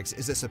probiotics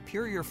is a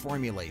superior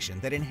formulation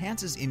that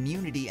enhances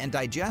immunity and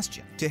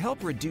digestion to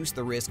help reduce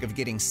the risk of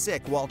getting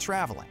sick while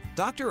traveling.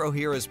 Dr.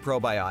 Ohhira's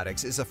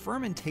probiotics is a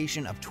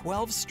fermentation of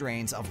 12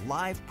 strains of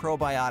live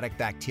probiotic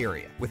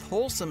bacteria with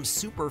wholesome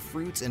super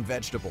fruits and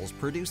vegetables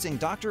producing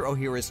Dr.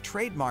 Ohhira's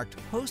trademarked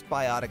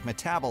postbiotic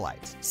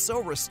metabolites,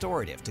 so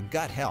restorative to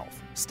gut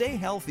health. Stay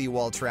healthy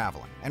while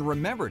traveling, and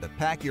remember to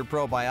pack your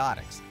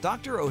probiotics.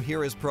 Dr.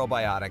 Ohhira's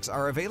probiotics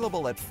are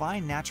available at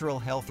fine natural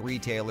health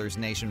retailers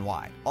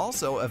nationwide,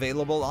 also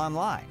available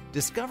online.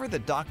 Discover the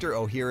Dr.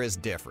 Ohhira's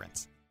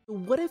difference.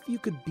 What if you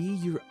could be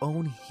your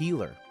own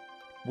healer?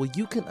 Well,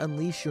 you can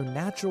unleash your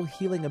natural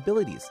healing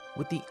abilities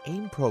with the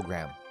AIM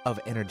program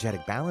of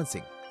energetic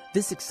balancing.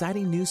 This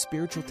exciting new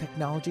spiritual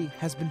technology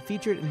has been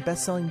featured in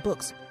best-selling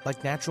books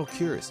like Natural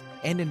Cures,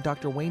 and in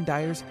Dr. Wayne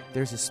Dyer's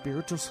There's a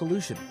Spiritual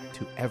Solution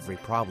to Every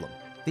Problem.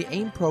 The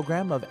AIM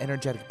program of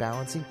energetic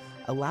balancing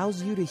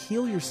allows you to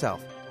heal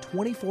yourself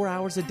 24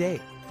 hours a day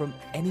from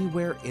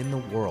anywhere in the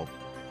world.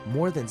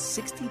 More than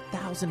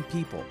 60,000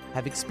 people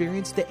have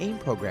experienced the AIM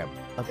program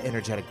of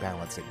energetic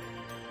balancing.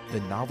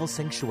 The novel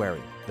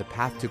Sanctuary, The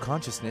Path to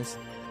Consciousness,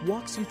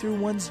 walks you through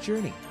one's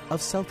journey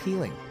of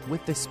self-healing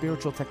with this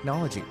spiritual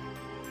technology.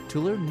 To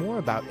learn more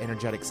about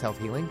energetic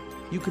self-healing,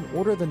 you can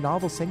order the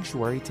novel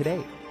Sanctuary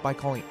today by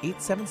calling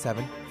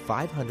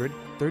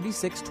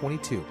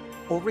 877-500-3622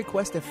 or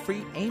request a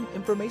free AIM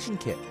information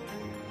kit.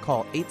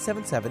 Call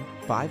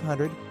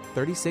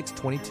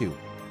 877-500-3622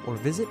 or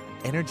visit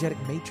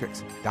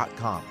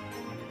energeticmatrix.com.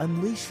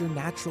 Unleash your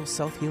natural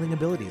self-healing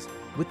abilities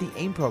with the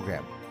AIM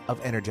program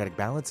of energetic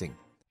balancing.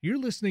 You're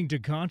listening to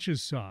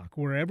Conscious Talk,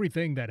 where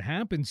everything that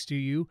happens to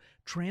you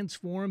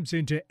transforms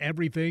into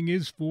everything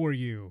is for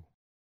you.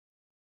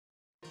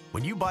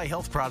 When you buy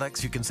health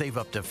products, you can save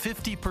up to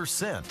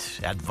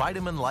 50% at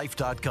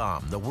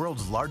VitaminLife.com, the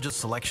world's largest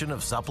selection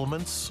of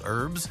supplements,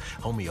 herbs,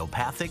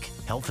 homeopathic,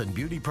 health and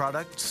beauty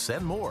products,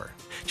 and more.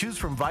 Choose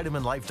from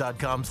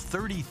VitaminLife.com's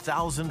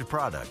 30,000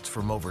 products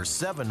from over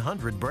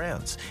 700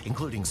 brands,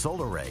 including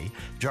Solar Ray,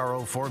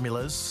 Jarrow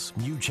Formulas,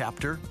 New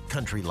Chapter,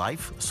 Country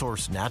Life,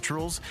 Source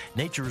Naturals,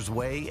 Nature's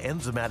Way,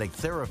 Enzymatic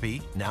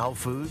Therapy, Now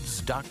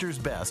Foods, Doctor's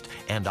Best,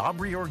 and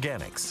Aubrey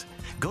Organics.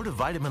 Go to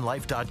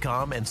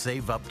VitaminLife.com and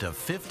save up to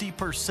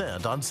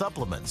 50% on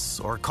supplements,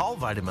 or call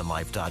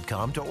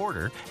VitaminLife.com to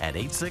order at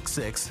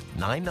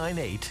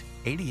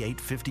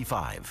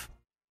 866-998-8855.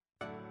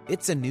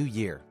 It's a new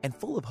year and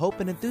full of hope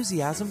and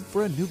enthusiasm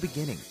for a new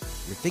beginning.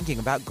 You're thinking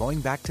about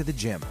going back to the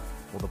gym.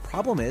 Well, the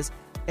problem is,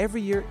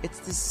 every year it's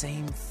the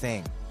same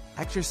thing.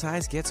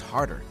 Exercise gets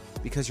harder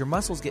because your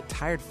muscles get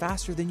tired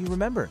faster than you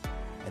remember.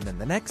 And then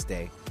the next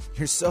day,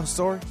 you're so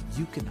sore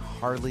you can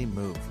hardly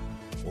move.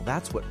 Well,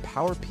 that's what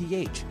Power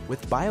pH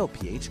with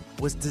BioPH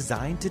was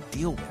designed to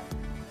deal with.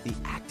 The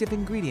active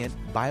ingredient,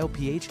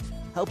 BioPH,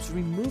 helps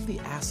remove the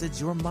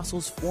acids your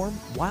muscles form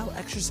while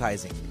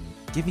exercising,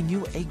 giving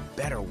you a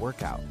better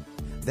workout.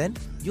 Then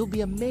you'll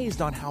be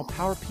amazed on how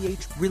Power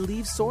pH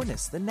relieves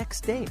soreness the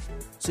next day,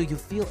 so you'll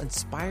feel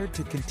inspired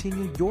to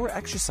continue your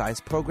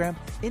exercise program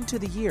into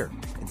the year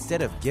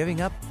instead of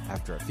giving up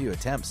after a few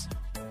attempts.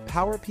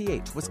 Power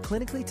pH was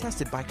clinically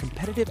tested by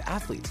competitive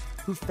athletes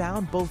who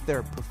found both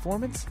their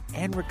performance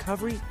and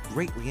recovery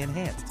greatly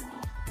enhanced.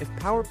 If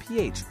Power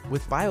pH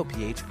with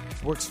BioPH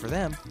works for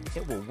them,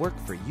 it will work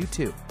for you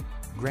too.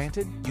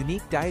 Granted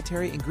unique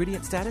dietary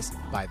ingredient status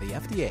by the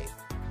FDA.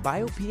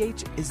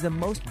 BioPH is the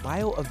most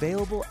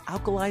bioavailable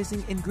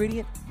alkalizing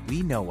ingredient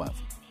we know of.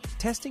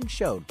 Testing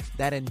showed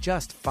that in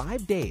just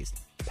 5 days,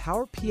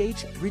 Power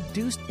pH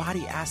reduced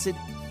body acid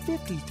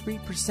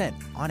 53%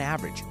 on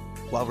average,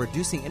 while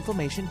reducing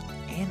inflammation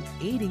and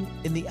aiding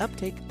in the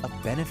uptake of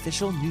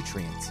beneficial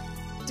nutrients.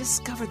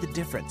 Discover the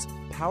difference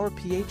Power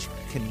pH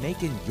can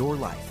make in your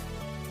life.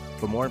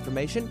 For more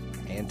information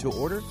and to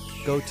order,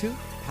 go to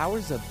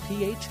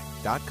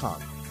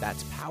powersofph.com.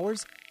 That's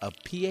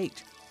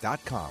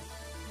powersofph.com.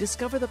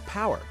 Discover the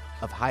power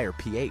of higher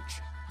pH.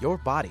 Your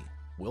body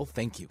will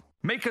thank you.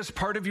 Make us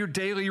part of your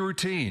daily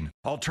routine.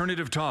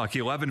 Alternative Talk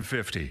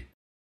 1150.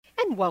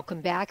 And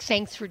welcome back.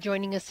 Thanks for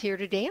joining us here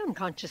today on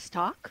Conscious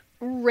Talk,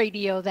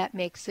 radio that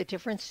makes a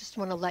difference. Just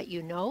want to let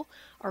you know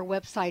our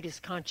website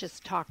is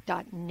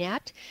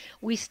conscioustalk.net.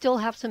 We still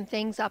have some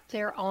things up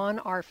there on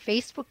our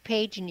Facebook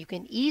page, and you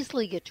can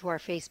easily get to our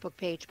Facebook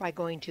page by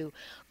going to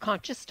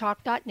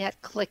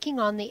conscioustalk.net, clicking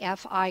on the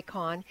F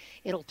icon.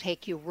 It'll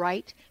take you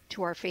right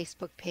to our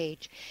Facebook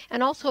page.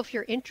 And also, if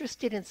you're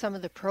interested in some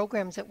of the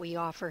programs that we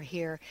offer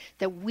here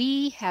that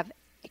we have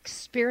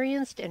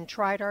experienced and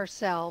tried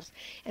ourselves,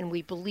 and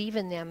we believe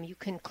in them, you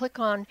can click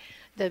on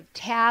the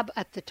tab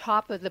at the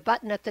top of the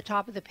button at the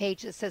top of the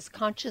page that says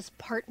Conscious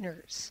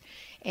Partners.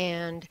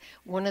 And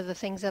one of the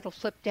things that'll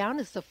flip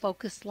down is the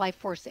Focused Life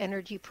Force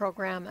Energy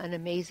Program, an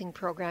amazing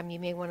program. You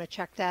may want to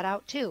check that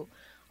out too.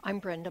 I'm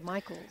Brenda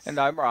Michaels. And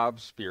I'm Rob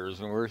Spears,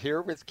 and we're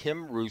here with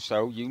Kim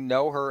Russo. You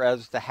know her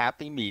as the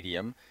Happy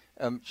Medium.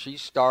 She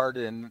starred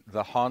in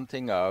The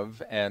Haunting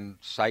of and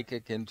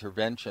Psychic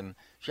Intervention.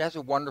 She has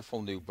a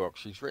wonderful new book.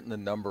 She's written a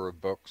number of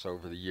books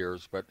over the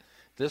years, but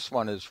this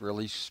one is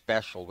really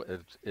special.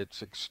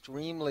 It's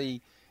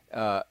extremely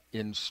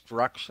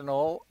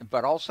instructional,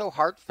 but also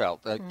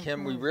heartfelt.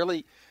 Kim,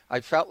 I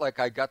felt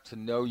like I got to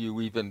know you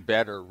even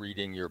better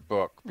reading your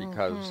book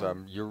because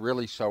you're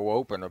really so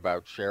open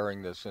about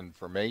sharing this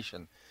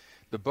information.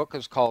 The book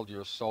is called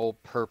Your Soul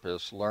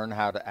Purpose, Learn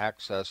How to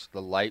Access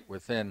the Light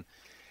Within.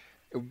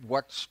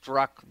 What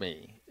struck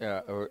me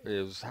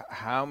is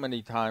how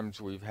many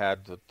times we've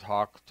had to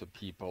talk to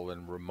people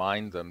and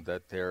remind them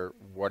that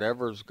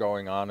whatever's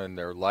going on in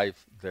their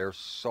life, they're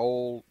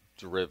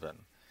soul-driven.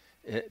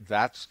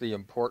 That's the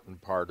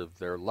important part of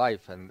their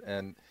life,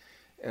 and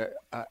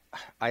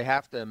I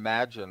have to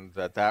imagine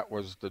that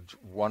was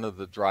one of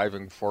the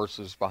driving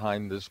forces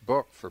behind this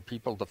book, for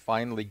people to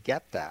finally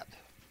get that.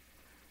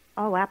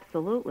 Oh,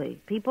 absolutely.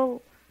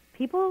 People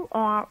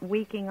are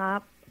waking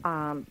up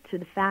to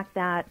the fact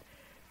that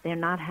they're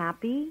not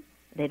happy,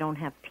 they don't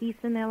have peace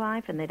in their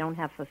life, and they don't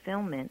have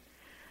fulfillment.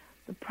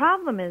 The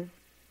problem is,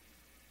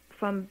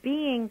 from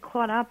being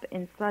caught up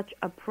in such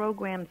a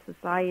programmed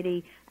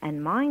society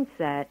and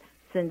mindset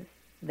since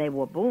they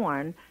were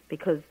born,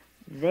 because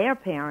their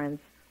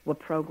parents were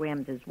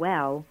programmed as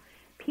well,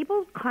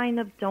 people kind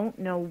of don't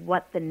know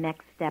what the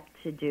next step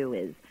to do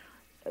is.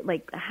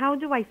 Like, how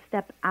do I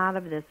step out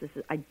of this?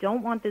 I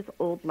don't want this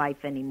old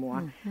life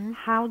anymore.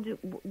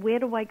 Where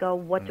do I go?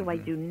 What do I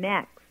do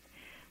next?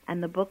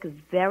 And the book is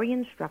very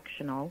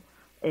instructional.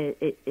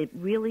 It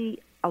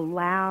really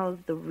allows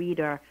the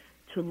reader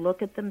to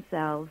look at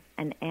themselves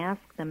and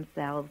ask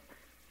themselves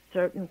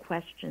certain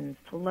questions,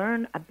 to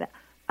learn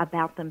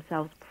about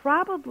themselves,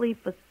 probably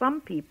for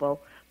some people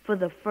for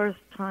the first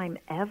time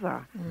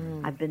ever,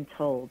 I've been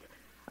told.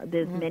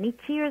 There's many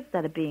tears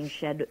that are being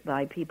shed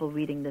by people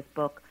reading this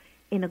book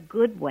in a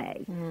good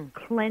way,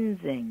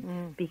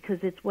 cleansing, because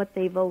it's what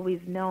they've always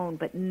known,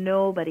 but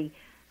nobody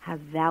has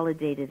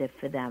validated it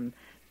for them.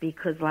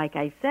 Because, like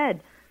I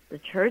said, the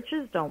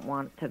churches don't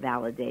want to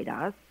validate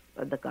us.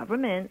 The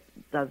government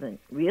doesn't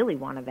really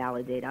want to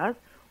validate us.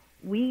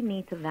 We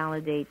need to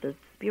validate the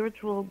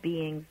spiritual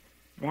beings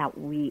that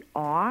we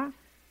are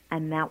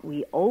and that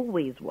we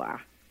always were.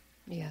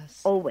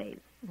 Yes. Always.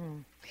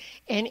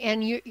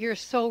 And you're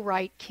so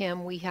right,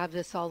 Kim. We have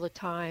this all the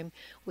time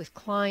with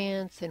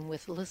clients and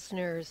with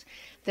listeners,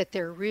 that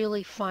they're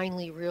really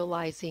finally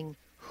realizing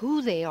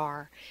who they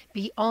are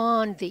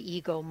beyond the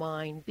ego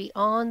mind,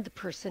 beyond the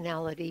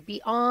personality,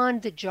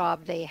 beyond the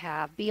job they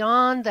have,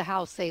 beyond the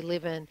house they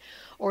live in,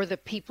 or the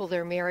people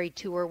they're married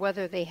to, or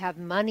whether they have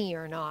money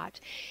or not.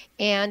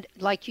 And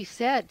like you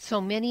said, so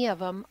many of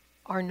them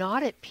are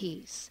not at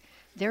peace.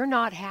 They're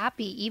not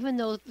happy, even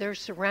though they're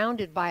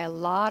surrounded by a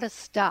lot of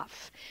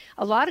stuff,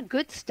 a lot of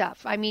good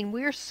stuff. I mean,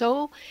 we're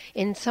so,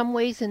 in some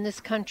ways in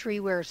this country,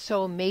 we're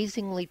so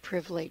amazingly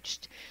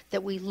privileged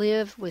that we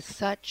live with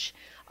such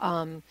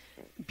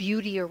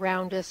beauty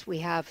around us. We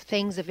have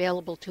things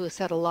available to us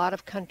that a lot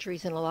of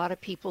countries and a lot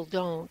of people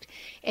don't.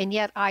 And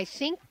yet I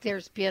think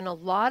there's been a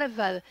lot of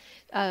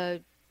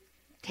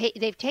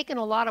they've taken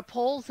a lot of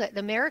polls that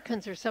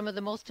Americans are some of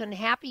the most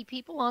unhappy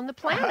people on the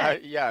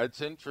planet. Yeah, it's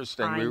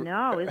interesting. I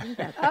know, isn't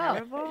that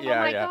terrible? Yeah,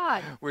 oh my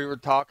God. We were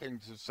talking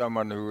to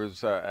someone who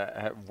was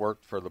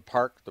worked for the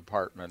park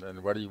department,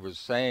 and what he was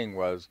saying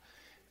was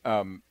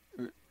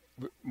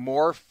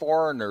more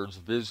foreigners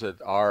visit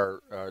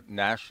our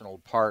national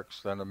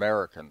parks than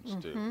Americans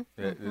do.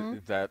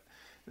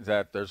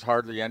 That there's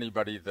hardly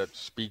anybody that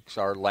speaks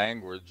our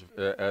language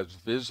as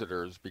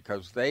visitors,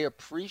 because they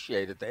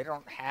appreciate it. They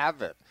don't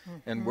have it,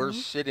 and we're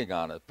sitting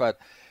on it. But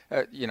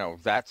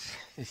that's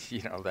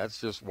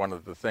just one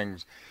of the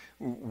things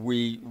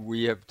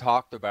we have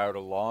talked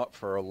about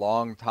for a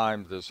long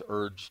time. This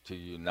urge to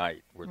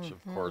unite, which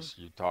of course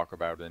you talk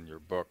about in your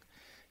book.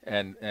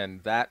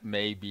 And that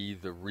may be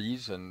the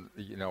reason,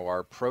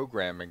 our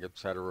programming, et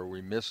cetera,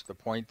 we miss the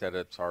point that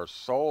it's our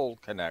soul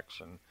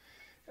connection,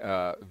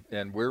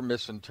 and we're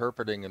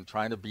misinterpreting and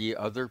trying to be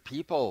other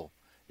people,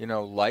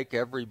 like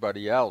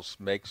everybody else,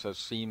 makes us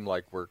seem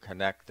like we're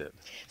connected.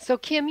 So,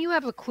 Kim, you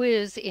have a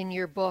quiz in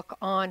your book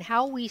on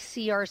how we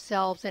see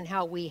ourselves and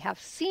how we have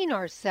seen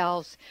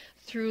ourselves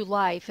through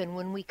life. And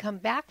when we come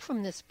back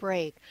from this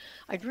break,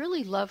 I'd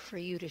really love for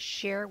you to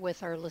share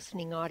with our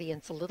listening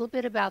audience a little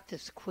bit about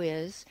this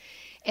quiz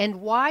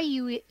and why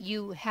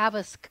you have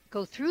us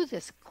go through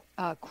this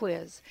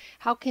quiz.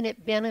 How can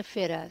it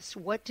benefit us?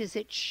 What does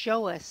it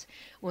show us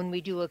when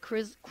we do a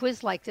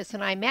quiz like this?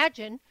 And I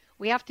imagine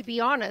we have to be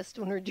honest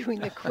when we're doing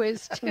the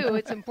quiz, too.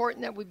 It's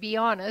important that we be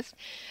honest.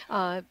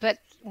 But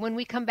when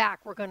we come back,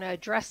 we're going to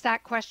address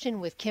that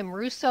question with Kim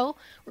Russo.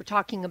 We're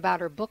talking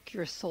about her book,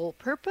 Your Soul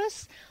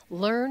Purpose,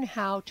 Learn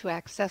How to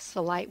Access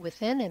the Light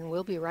Within, and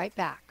we'll be right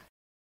back.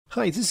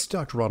 Hi, this is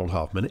Dr. Ronald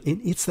Hoffman, and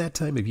it's that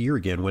time of year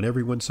again when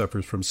everyone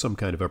suffers from some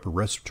kind of upper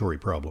respiratory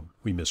problem.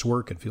 We miss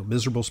work and feel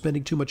miserable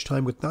spending too much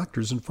time with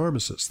doctors and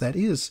pharmacists. That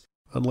is,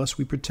 unless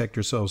we protect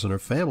ourselves and our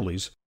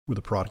families with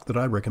a product that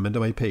I recommend to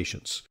my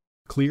patients.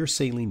 Clear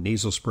Saline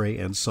Nasal Spray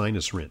and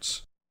Sinus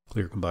Rinse.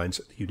 Clear combines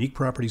the unique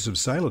properties of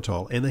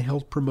xylitol and the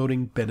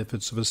health-promoting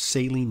benefits of a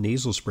saline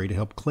nasal spray to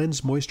help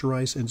cleanse,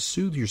 moisturize, and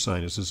soothe your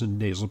sinuses and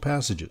nasal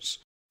passages.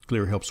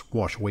 Clear helps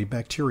wash away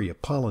bacteria,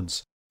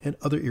 pollens, and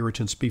other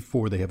irritants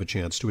before they have a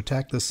chance to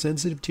attack the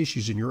sensitive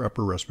tissues in your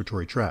upper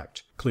respiratory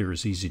tract. Clear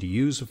is easy to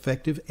use,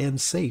 effective, and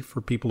safe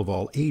for people of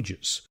all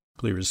ages.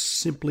 Clear is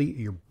simply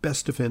your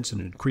best defense in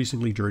an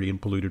increasingly dirty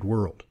and polluted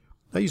world.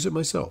 I use it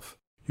myself.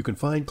 You can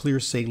find Clear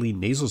Saline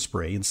Nasal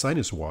Spray and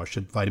Sinus Wash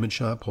at Vitamin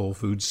Shop, Whole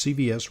Foods,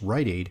 CVS,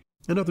 Rite Aid,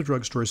 and other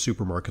drugstores,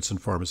 supermarkets,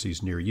 and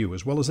pharmacies near you,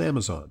 as well as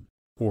Amazon.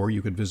 Or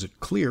you can visit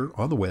Clear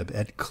on the web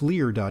at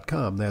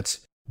clear.com.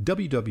 That's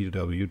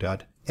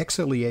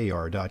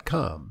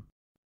www.xlear.com.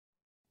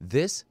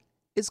 This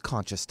is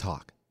Conscious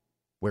Talk,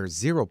 where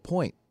 0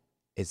 point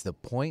is the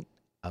point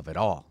of it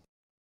all.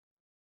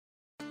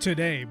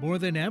 Today, more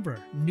than ever,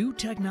 new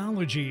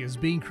technology is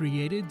being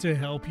created to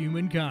help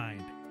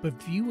humankind.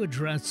 But few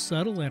address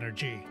subtle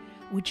energy,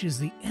 which is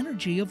the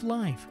energy of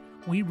life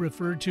we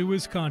refer to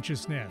as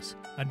consciousness.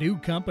 A new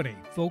company,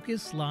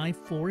 Focus Life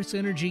Force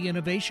Energy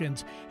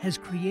Innovations, has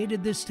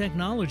created this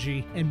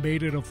technology and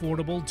made it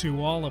affordable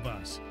to all of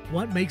us.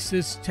 What makes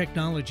this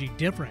technology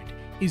different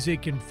is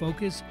it can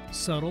focus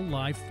subtle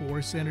life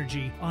force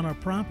energy on our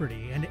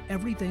property and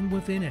everything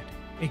within it.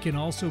 It can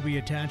also be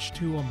attached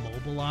to a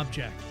mobile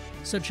object,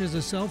 such as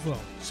a cell phone,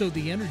 so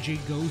the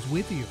energy goes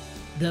with you.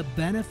 The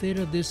benefit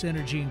of this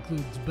energy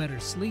includes better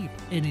sleep,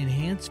 an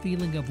enhanced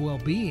feeling of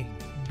well-being,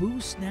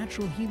 boosts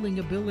natural healing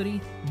ability,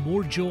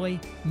 more joy,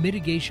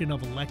 mitigation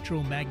of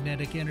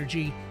electromagnetic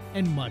energy,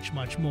 and much,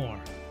 much more.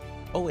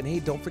 Oh, and hey,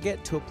 don't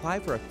forget to apply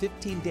for a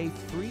 15-day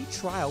free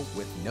trial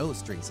with no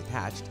strings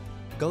attached.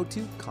 Go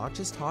to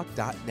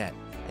ConsciousTalk.net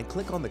and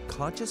click on the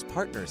Conscious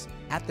Partners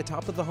at the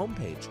top of the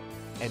homepage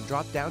and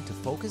drop down to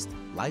Focused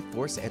Life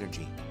Force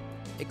Energy.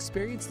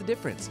 Experience the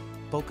difference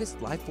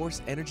Focused Life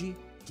Force Energy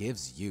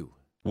gives you.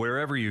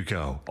 Wherever you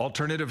go,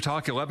 Alternative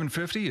Talk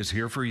 1150 is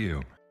here for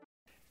you.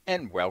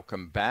 And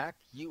welcome back.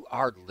 You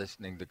are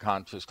listening to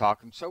Conscious Talk.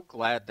 I'm so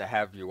glad to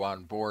have you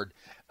on board.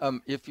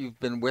 If you've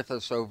been with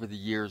us over the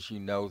years, you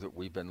know that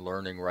we've been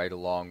learning right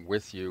along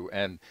with you.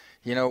 And,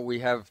 we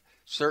have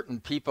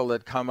certain people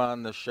that come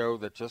on the show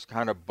that just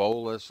kind of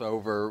bowl us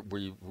over.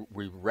 We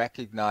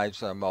recognize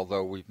them,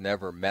 although we've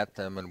never met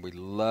them, and we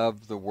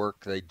love the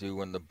work they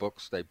do and the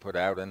books they put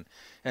out. And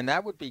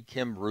that would be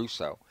Kim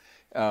Russo.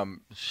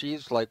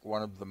 She's like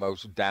one of the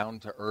most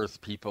down-to-earth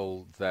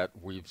people that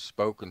we've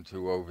spoken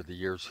to over the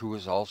years, who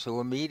is also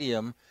a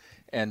medium,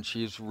 and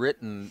she's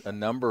written a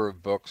number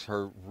of books.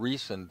 Her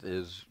recent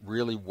is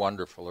really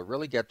wonderful. It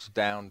really gets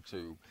down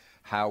to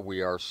how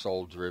we are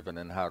soul-driven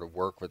and how to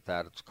work with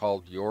that. It's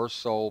called Your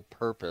Soul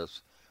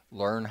Purpose,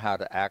 Learn How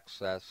to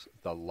Access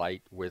the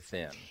Light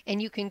Within.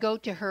 And you can go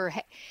to her,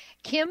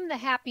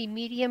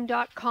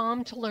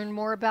 KimTheHappyMedium.com, to learn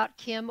more about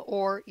Kim,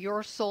 or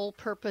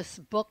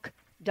YourSoulPurposeBook.com.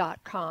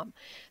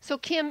 So,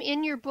 Kim,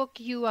 in your book,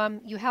 you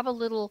have a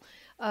little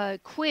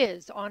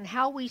quiz on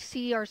how we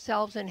see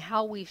ourselves and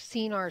how we've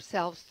seen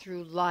ourselves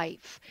through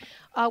life.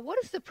 What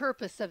is the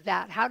purpose of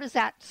that? How does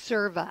that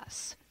serve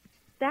us?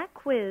 That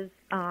quiz,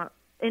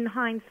 in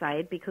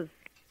hindsight, because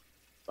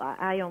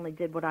I only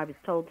did what I was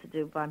told to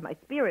do by my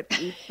spirit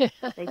piece.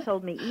 They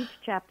told me each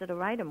chapter to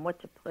write and what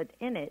to put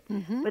in it.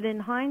 Mm-hmm. But in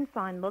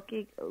hindsight,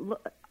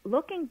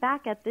 looking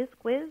back at this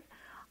quiz,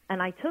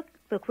 and I took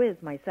the quiz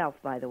myself,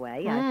 by the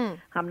way.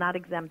 I'm not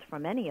exempt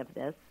from any of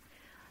this.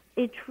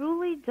 It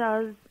truly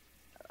does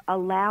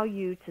allow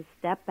you to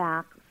step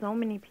back. So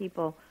many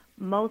people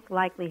most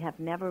likely have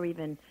never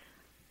even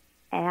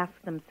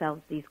asked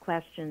themselves these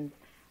questions.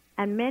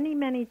 And many,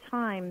 many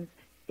times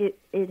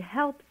it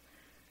helps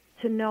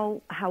to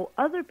know how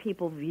other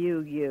people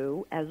view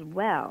you as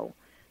well,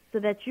 so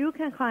that you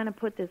can kind of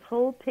put this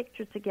whole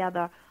picture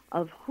together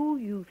of who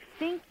you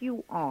think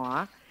you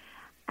are.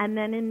 And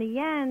then in the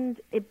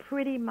end, it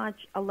pretty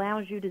much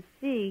allows you to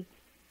see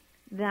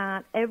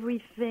that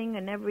everything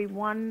and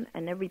everyone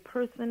and every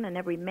person and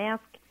every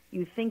mask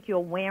you think you're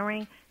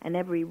wearing and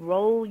every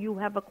role you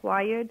have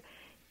acquired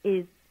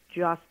is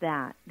just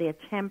that. They're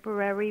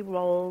temporary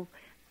roles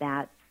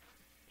that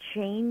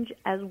change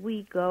as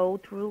we go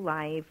through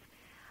life,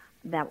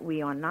 that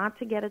we are not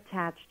to get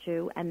attached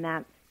to, and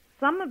that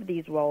some of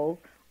these roles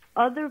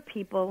other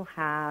people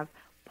have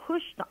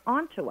pushed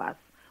onto us,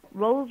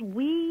 roles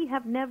we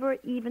have never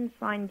even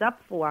signed up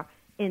for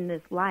in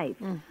this life.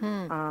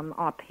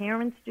 Our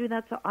parents do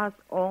that to us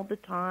all the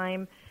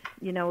time.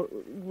 You know,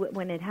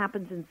 when it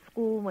happens in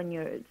school, when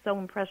you're so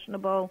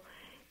impressionable,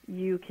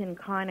 you can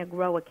kind of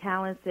grow a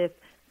callus if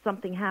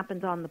something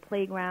happens on the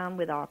playground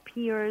with our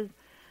peers.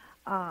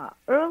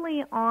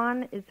 Early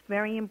on, it's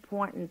very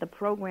important. The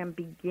program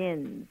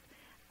begins,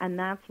 and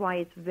that's why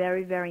it's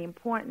very, very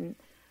important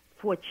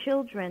for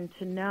children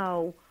to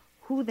know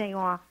who they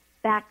are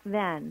back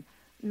then,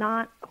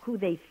 not who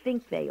they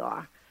think they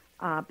are,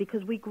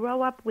 because we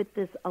grow up with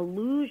this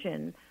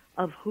illusion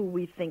of who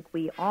we think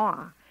we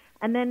are.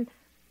 And then,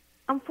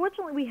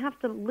 unfortunately, we have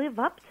to live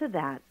up to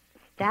that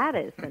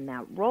status and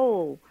that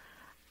role,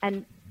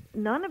 and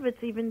none of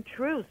it's even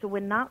true. So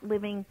we're not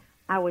living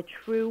our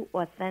true,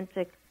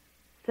 authentic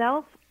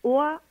self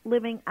or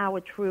living our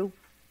true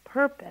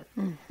purpose.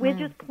 We're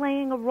just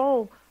playing a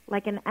role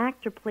like an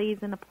actor plays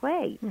in a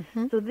play.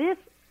 So this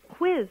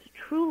quiz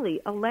truly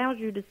allows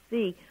you to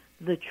see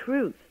the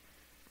truth.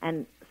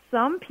 And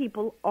some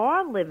people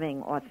are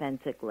living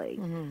authentically.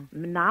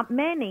 Not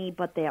many,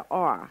 but there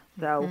are.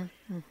 So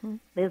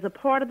there's a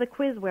part of the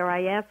quiz where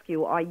I ask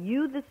you, are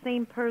you the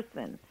same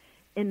person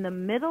in the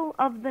middle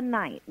of the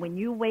night when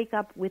you wake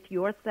up with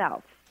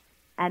yourself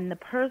and the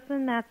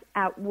person that's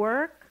at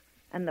work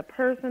and the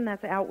person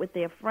that's out with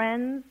their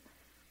friends?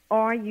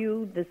 Are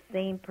you the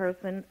same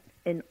person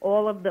in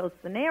all of those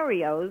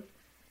scenarios?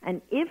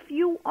 And if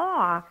you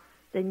are,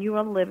 then you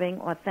are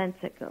living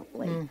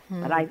authentically.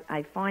 But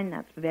I find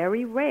that's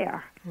very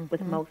rare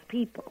with most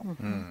people.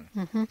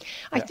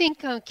 I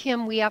think,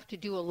 Kim, we have to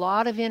do a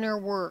lot of inner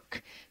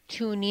work,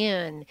 tune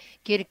in,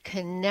 get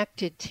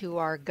connected to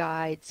our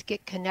guides,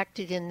 get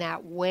connected in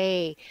that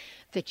way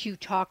that you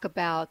talk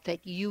about,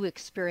 that you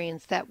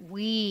experience, that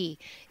we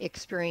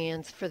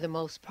experience for the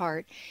most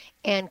part,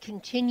 and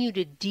continue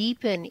to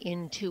deepen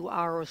into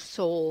our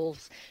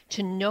souls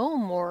to know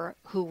more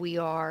who we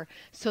are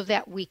so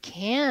that we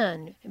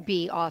can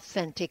be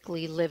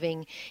authentically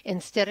living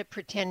instead of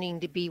pretending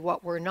to be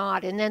what we're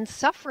not and then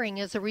suffering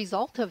as a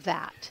result of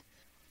that.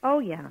 Oh,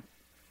 yeah.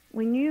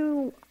 When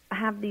you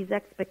have these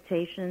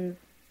expectations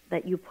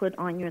that you put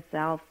on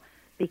yourself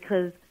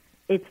because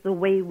it's the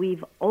way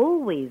we've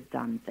always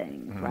done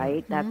things,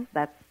 right?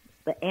 That's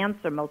the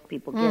answer most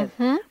people give.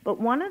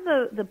 But one of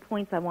the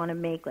points I want to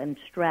make and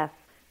stress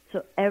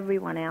to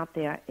everyone out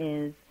there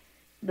is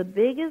the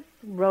biggest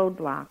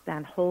roadblock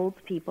that holds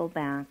people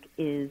back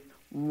is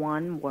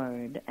one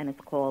word, and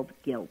it's called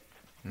guilt.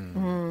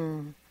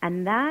 And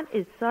that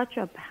is such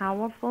a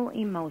powerful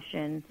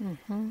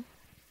emotion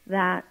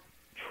that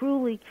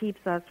truly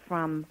keeps us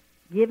from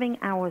giving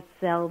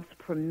ourselves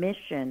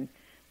permission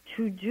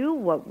to do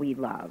what we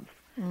love.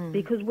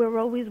 Because we're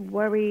always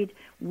worried.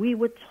 We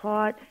were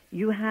taught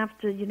you have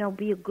to,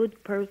 be a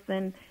good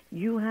person.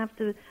 You have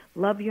to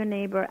love your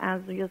neighbor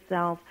as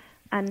yourself.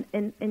 And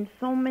in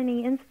so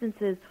many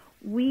instances,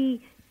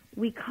 we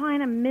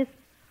kind of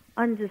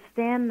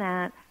misunderstand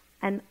that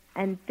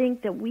and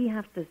think that we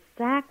have to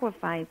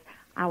sacrifice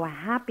our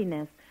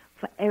happiness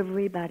for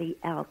everybody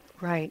else.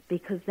 Right.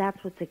 Because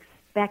that's what's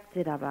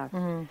expected of us.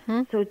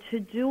 So to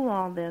do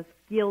all this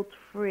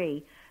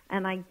guilt-free,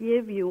 and I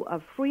give you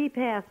a free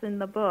pass in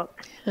the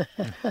book.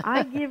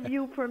 I give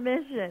you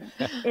permission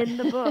in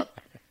the book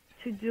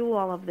to do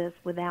all of this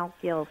without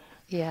guilt.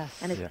 Yes.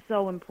 And it's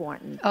so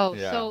important. Oh,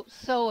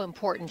 so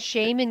important.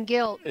 Shame and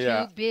guilt,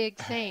 two big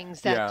things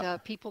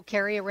that people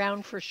carry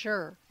around for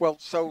sure. Well,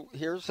 so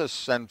here's a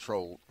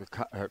central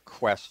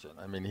question.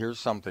 I mean, here's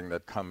something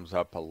that comes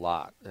up a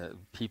lot.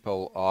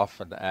 People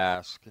often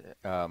ask,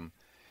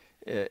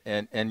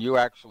 and you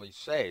actually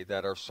say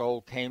that our soul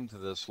came to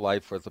this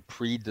life with a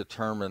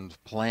predetermined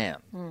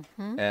plan.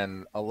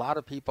 And a lot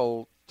of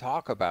people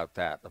talk about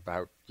that,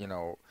 about,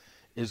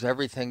 is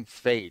everything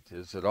fate?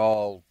 Is it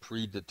all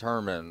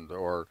predetermined?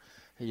 Or,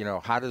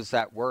 how does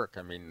that work?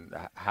 I mean,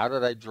 how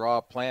did I draw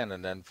a plan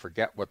and then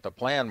forget what the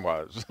plan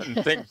was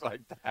and things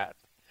like that?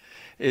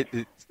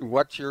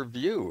 What's your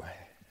view?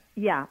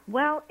 Yeah,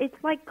 well,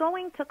 it's like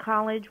going to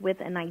college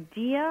with an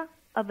idea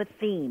of a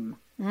theme.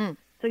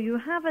 So you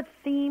have a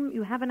theme,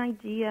 you have an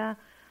idea,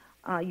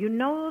 you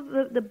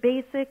know the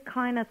basic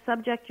kind of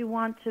subject you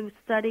want to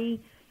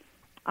study.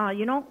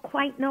 You don't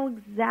quite know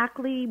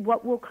exactly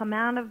what will come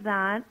out of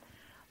that.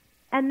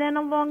 And then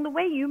along the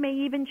way, you may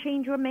even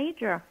change your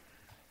major.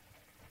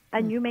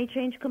 And you may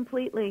change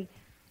completely.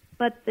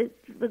 But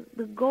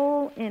the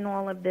goal in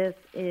all of this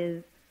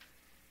is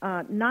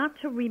not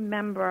to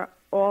remember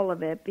all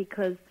of it,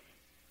 because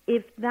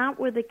if that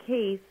were the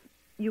case,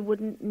 you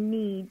wouldn't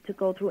need to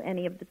go through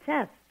any of the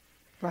tests.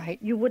 Right.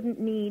 You wouldn't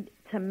need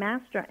to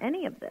master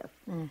any of this.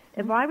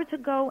 If I were to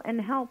go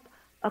and help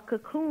a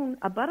cocoon,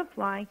 a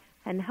butterfly,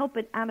 and help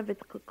it out of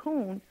its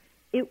cocoon,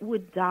 it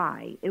would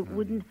die. It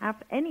wouldn't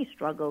have any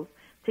struggles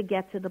to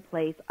get to the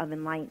place of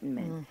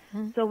enlightenment.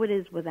 So it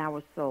is with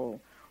our soul.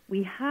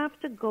 We have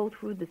to go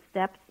through the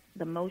steps,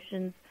 the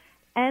motions,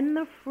 and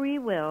the free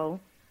will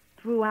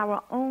through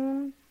our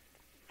own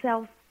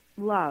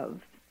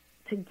self-love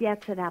to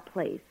get to that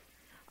place.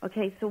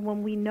 Okay, so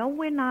when we know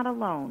we're not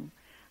alone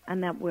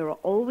and that we're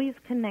always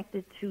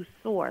connected to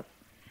Source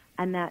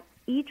and that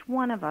each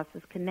one of us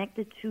is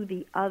connected to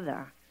the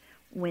other,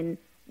 when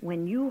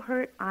you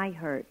hurt, I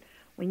hurt.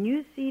 When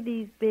you see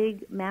these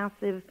big,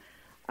 massive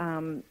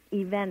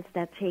events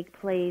that take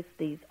place,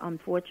 these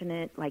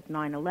unfortunate, like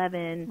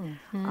 9/11,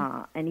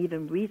 and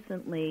even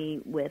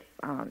recently with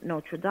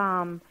Notre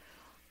Dame,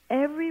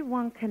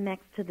 everyone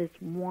connects to this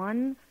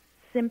one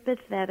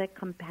sympathetic,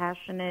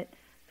 compassionate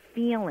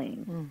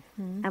feeling,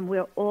 and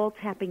we're all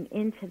tapping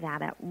into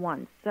that at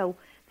once. So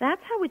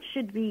that's how it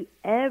should be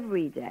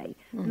every day,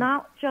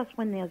 not just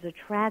when there's a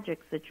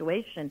tragic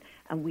situation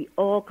and we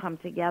all come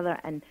together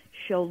and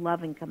show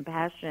love and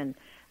compassion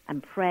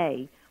and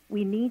pray.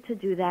 We need to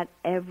do that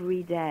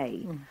every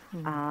day,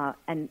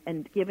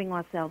 and giving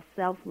ourselves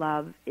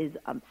self-love is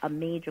a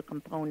major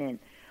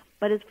component.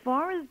 But as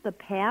far as the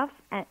path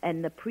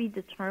and the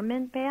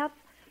predetermined path,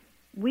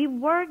 we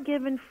were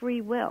given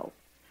free will,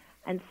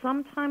 and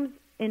sometimes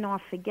in our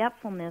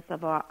forgetfulness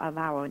of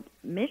our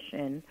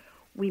mission,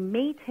 we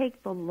may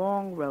take the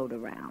long road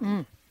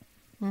around.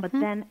 But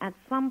then at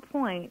some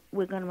point,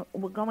 we're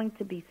going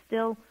to be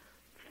still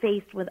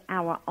faced with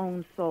our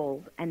own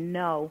souls and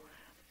know.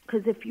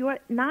 Because if you're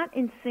not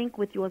in sync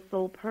with your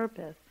soul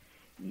purpose,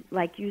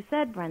 like you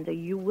said, Brenda,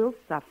 you will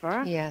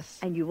suffer. Yes.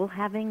 And you will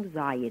have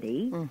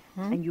anxiety.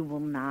 And you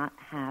will not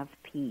have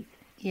peace.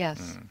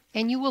 Yes.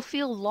 And you will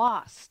feel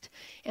lost.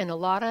 And a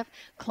lot of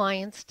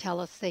clients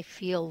tell us they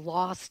feel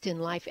lost in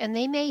life. And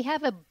they may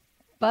have a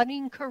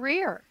budding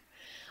career,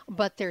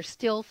 but they're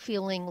still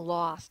feeling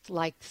lost.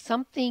 Like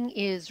something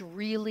is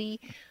really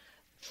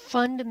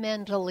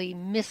fundamentally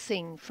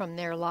missing from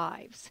their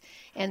lives.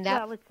 And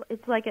that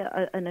it's like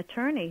an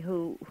attorney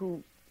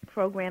who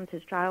programmed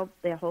his child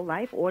their whole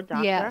life, or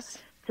doctor,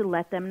 to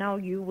let them know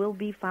you will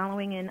be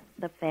following in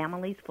the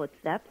family's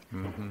footsteps.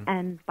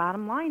 And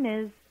bottom line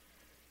is,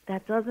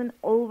 that doesn't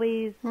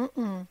always,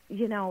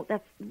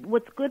 that's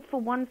what's good for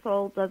one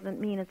soul doesn't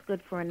mean it's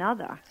good for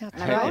another.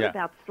 And I wrote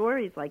about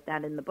stories like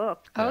that in the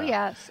book.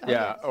 Yes.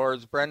 Or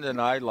as Brenda and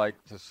I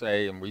like to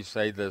say, and we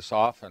say this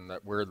often,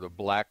 that we're the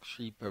black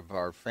sheep of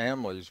our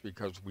families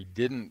because we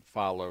didn't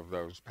follow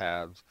those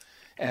paths.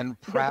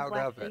 And proud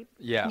of it.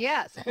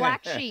 Yes,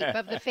 black sheep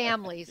of the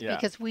families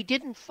because we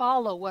didn't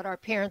follow what our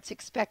parents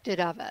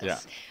expected of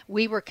us.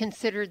 We were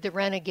considered the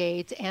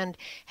renegades, and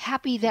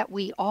happy that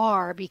we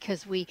are,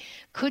 because we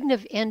couldn't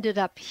have ended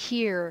up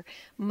here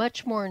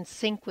much more in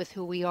sync with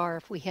who we are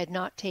if we had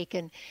not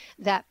taken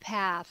that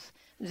path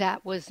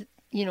that was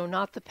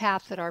not the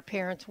path that our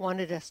parents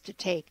wanted us to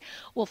take.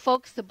 Well,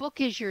 folks, the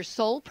book is Your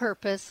Soul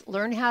Purpose,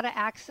 Learn How to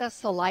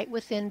Access the Light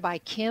Within by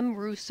Kim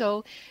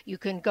Russo. You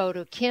can go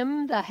to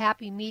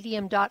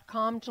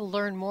kimthehappymedium.com to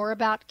learn more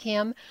about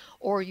Kim,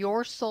 or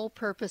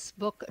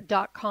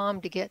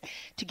yoursoulpurposebook.com to get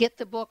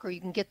the book, or you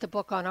can get the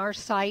book on our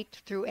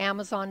site through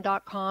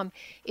amazon.com.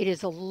 It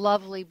is a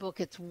lovely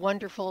book. It's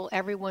wonderful.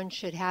 Everyone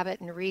should have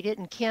it and read it.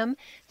 And Kim,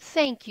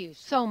 thank you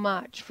so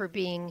much for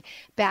being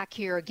back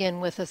here again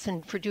with us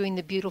and for doing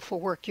the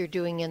beautiful work you're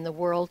doing in the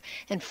world.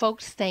 And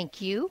folks, thank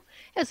you.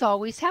 As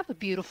always, have a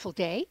beautiful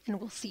day, and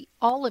we'll see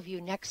all of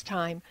you next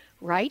time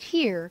right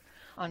here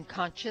on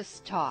Conscious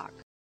Talk.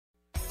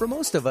 For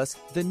most of us,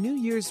 the New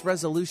Year's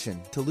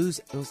resolution to lose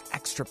those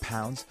extra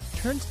pounds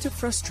turns to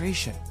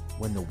frustration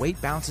when the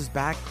weight bounces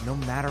back no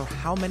matter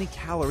how many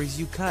calories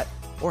you cut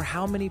or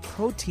how many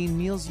protein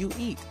meals you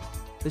eat.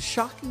 The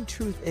shocking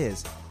truth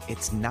is,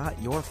 it's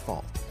not your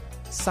fault.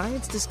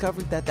 Science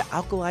discovered that the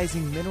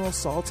alkalizing mineral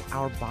salts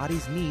our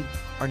bodies need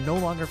are no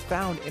longer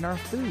found in our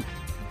food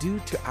due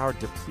to our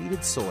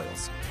depleted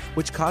soils,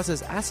 which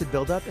causes acid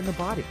buildup in the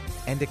body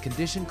and a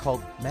condition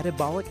called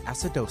metabolic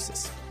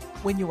acidosis.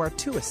 When you are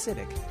too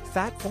acidic,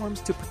 fat forms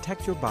to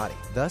protect your body.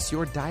 Thus,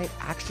 your diet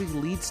actually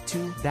leads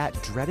to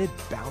that dreaded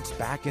bounce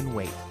back in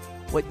weight.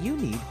 What you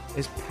need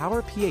is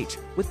Power pH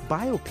with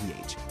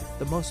BioPH,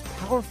 the most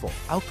powerful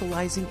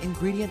alkalizing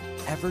ingredient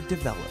ever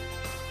developed.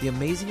 The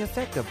amazing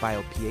effect of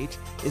BioPH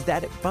is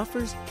that it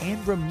buffers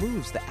and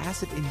removes the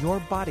acid in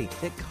your body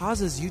that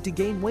causes you to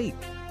gain weight.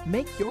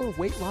 Make your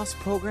weight loss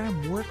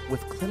program work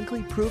with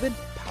clinically proven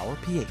Power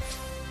pH.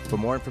 For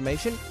more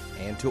information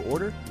and to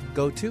order,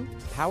 go to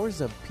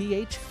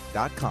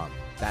powersofph.com.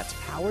 That's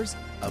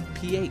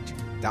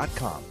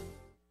powersofph.com.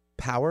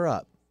 Power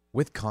up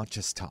with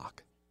Conscious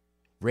Talk.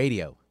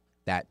 Radio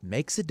that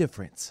makes a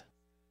difference.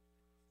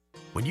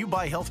 When you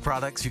buy health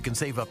products, you can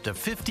save up to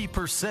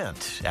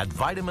 50% at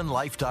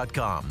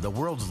vitaminlife.com, the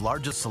world's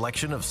largest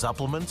selection of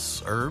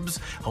supplements, herbs,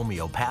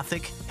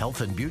 homeopathic, health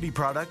and beauty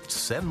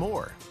products, and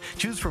more.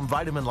 Choose from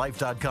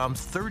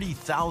vitaminlife.com's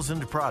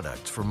 30,000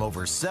 products from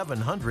over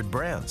 700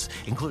 brands,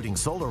 including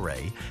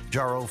Solaray,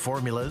 Jarrow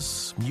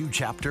Formulas, New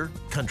Chapter,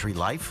 Country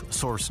Life,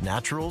 Source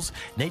Naturals,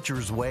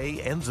 Nature's Way,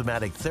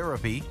 Enzymatic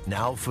Therapy,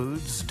 Now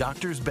Foods,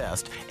 Doctor's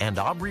Best, and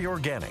Aubrey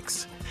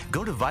Organics.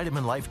 Go to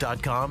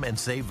vitaminlife.com and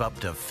save up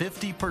to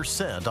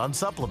 50% on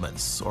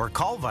supplements, or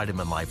call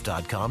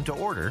vitaminlife.com to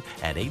order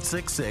at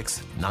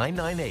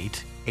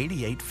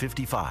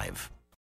 866-998-8855.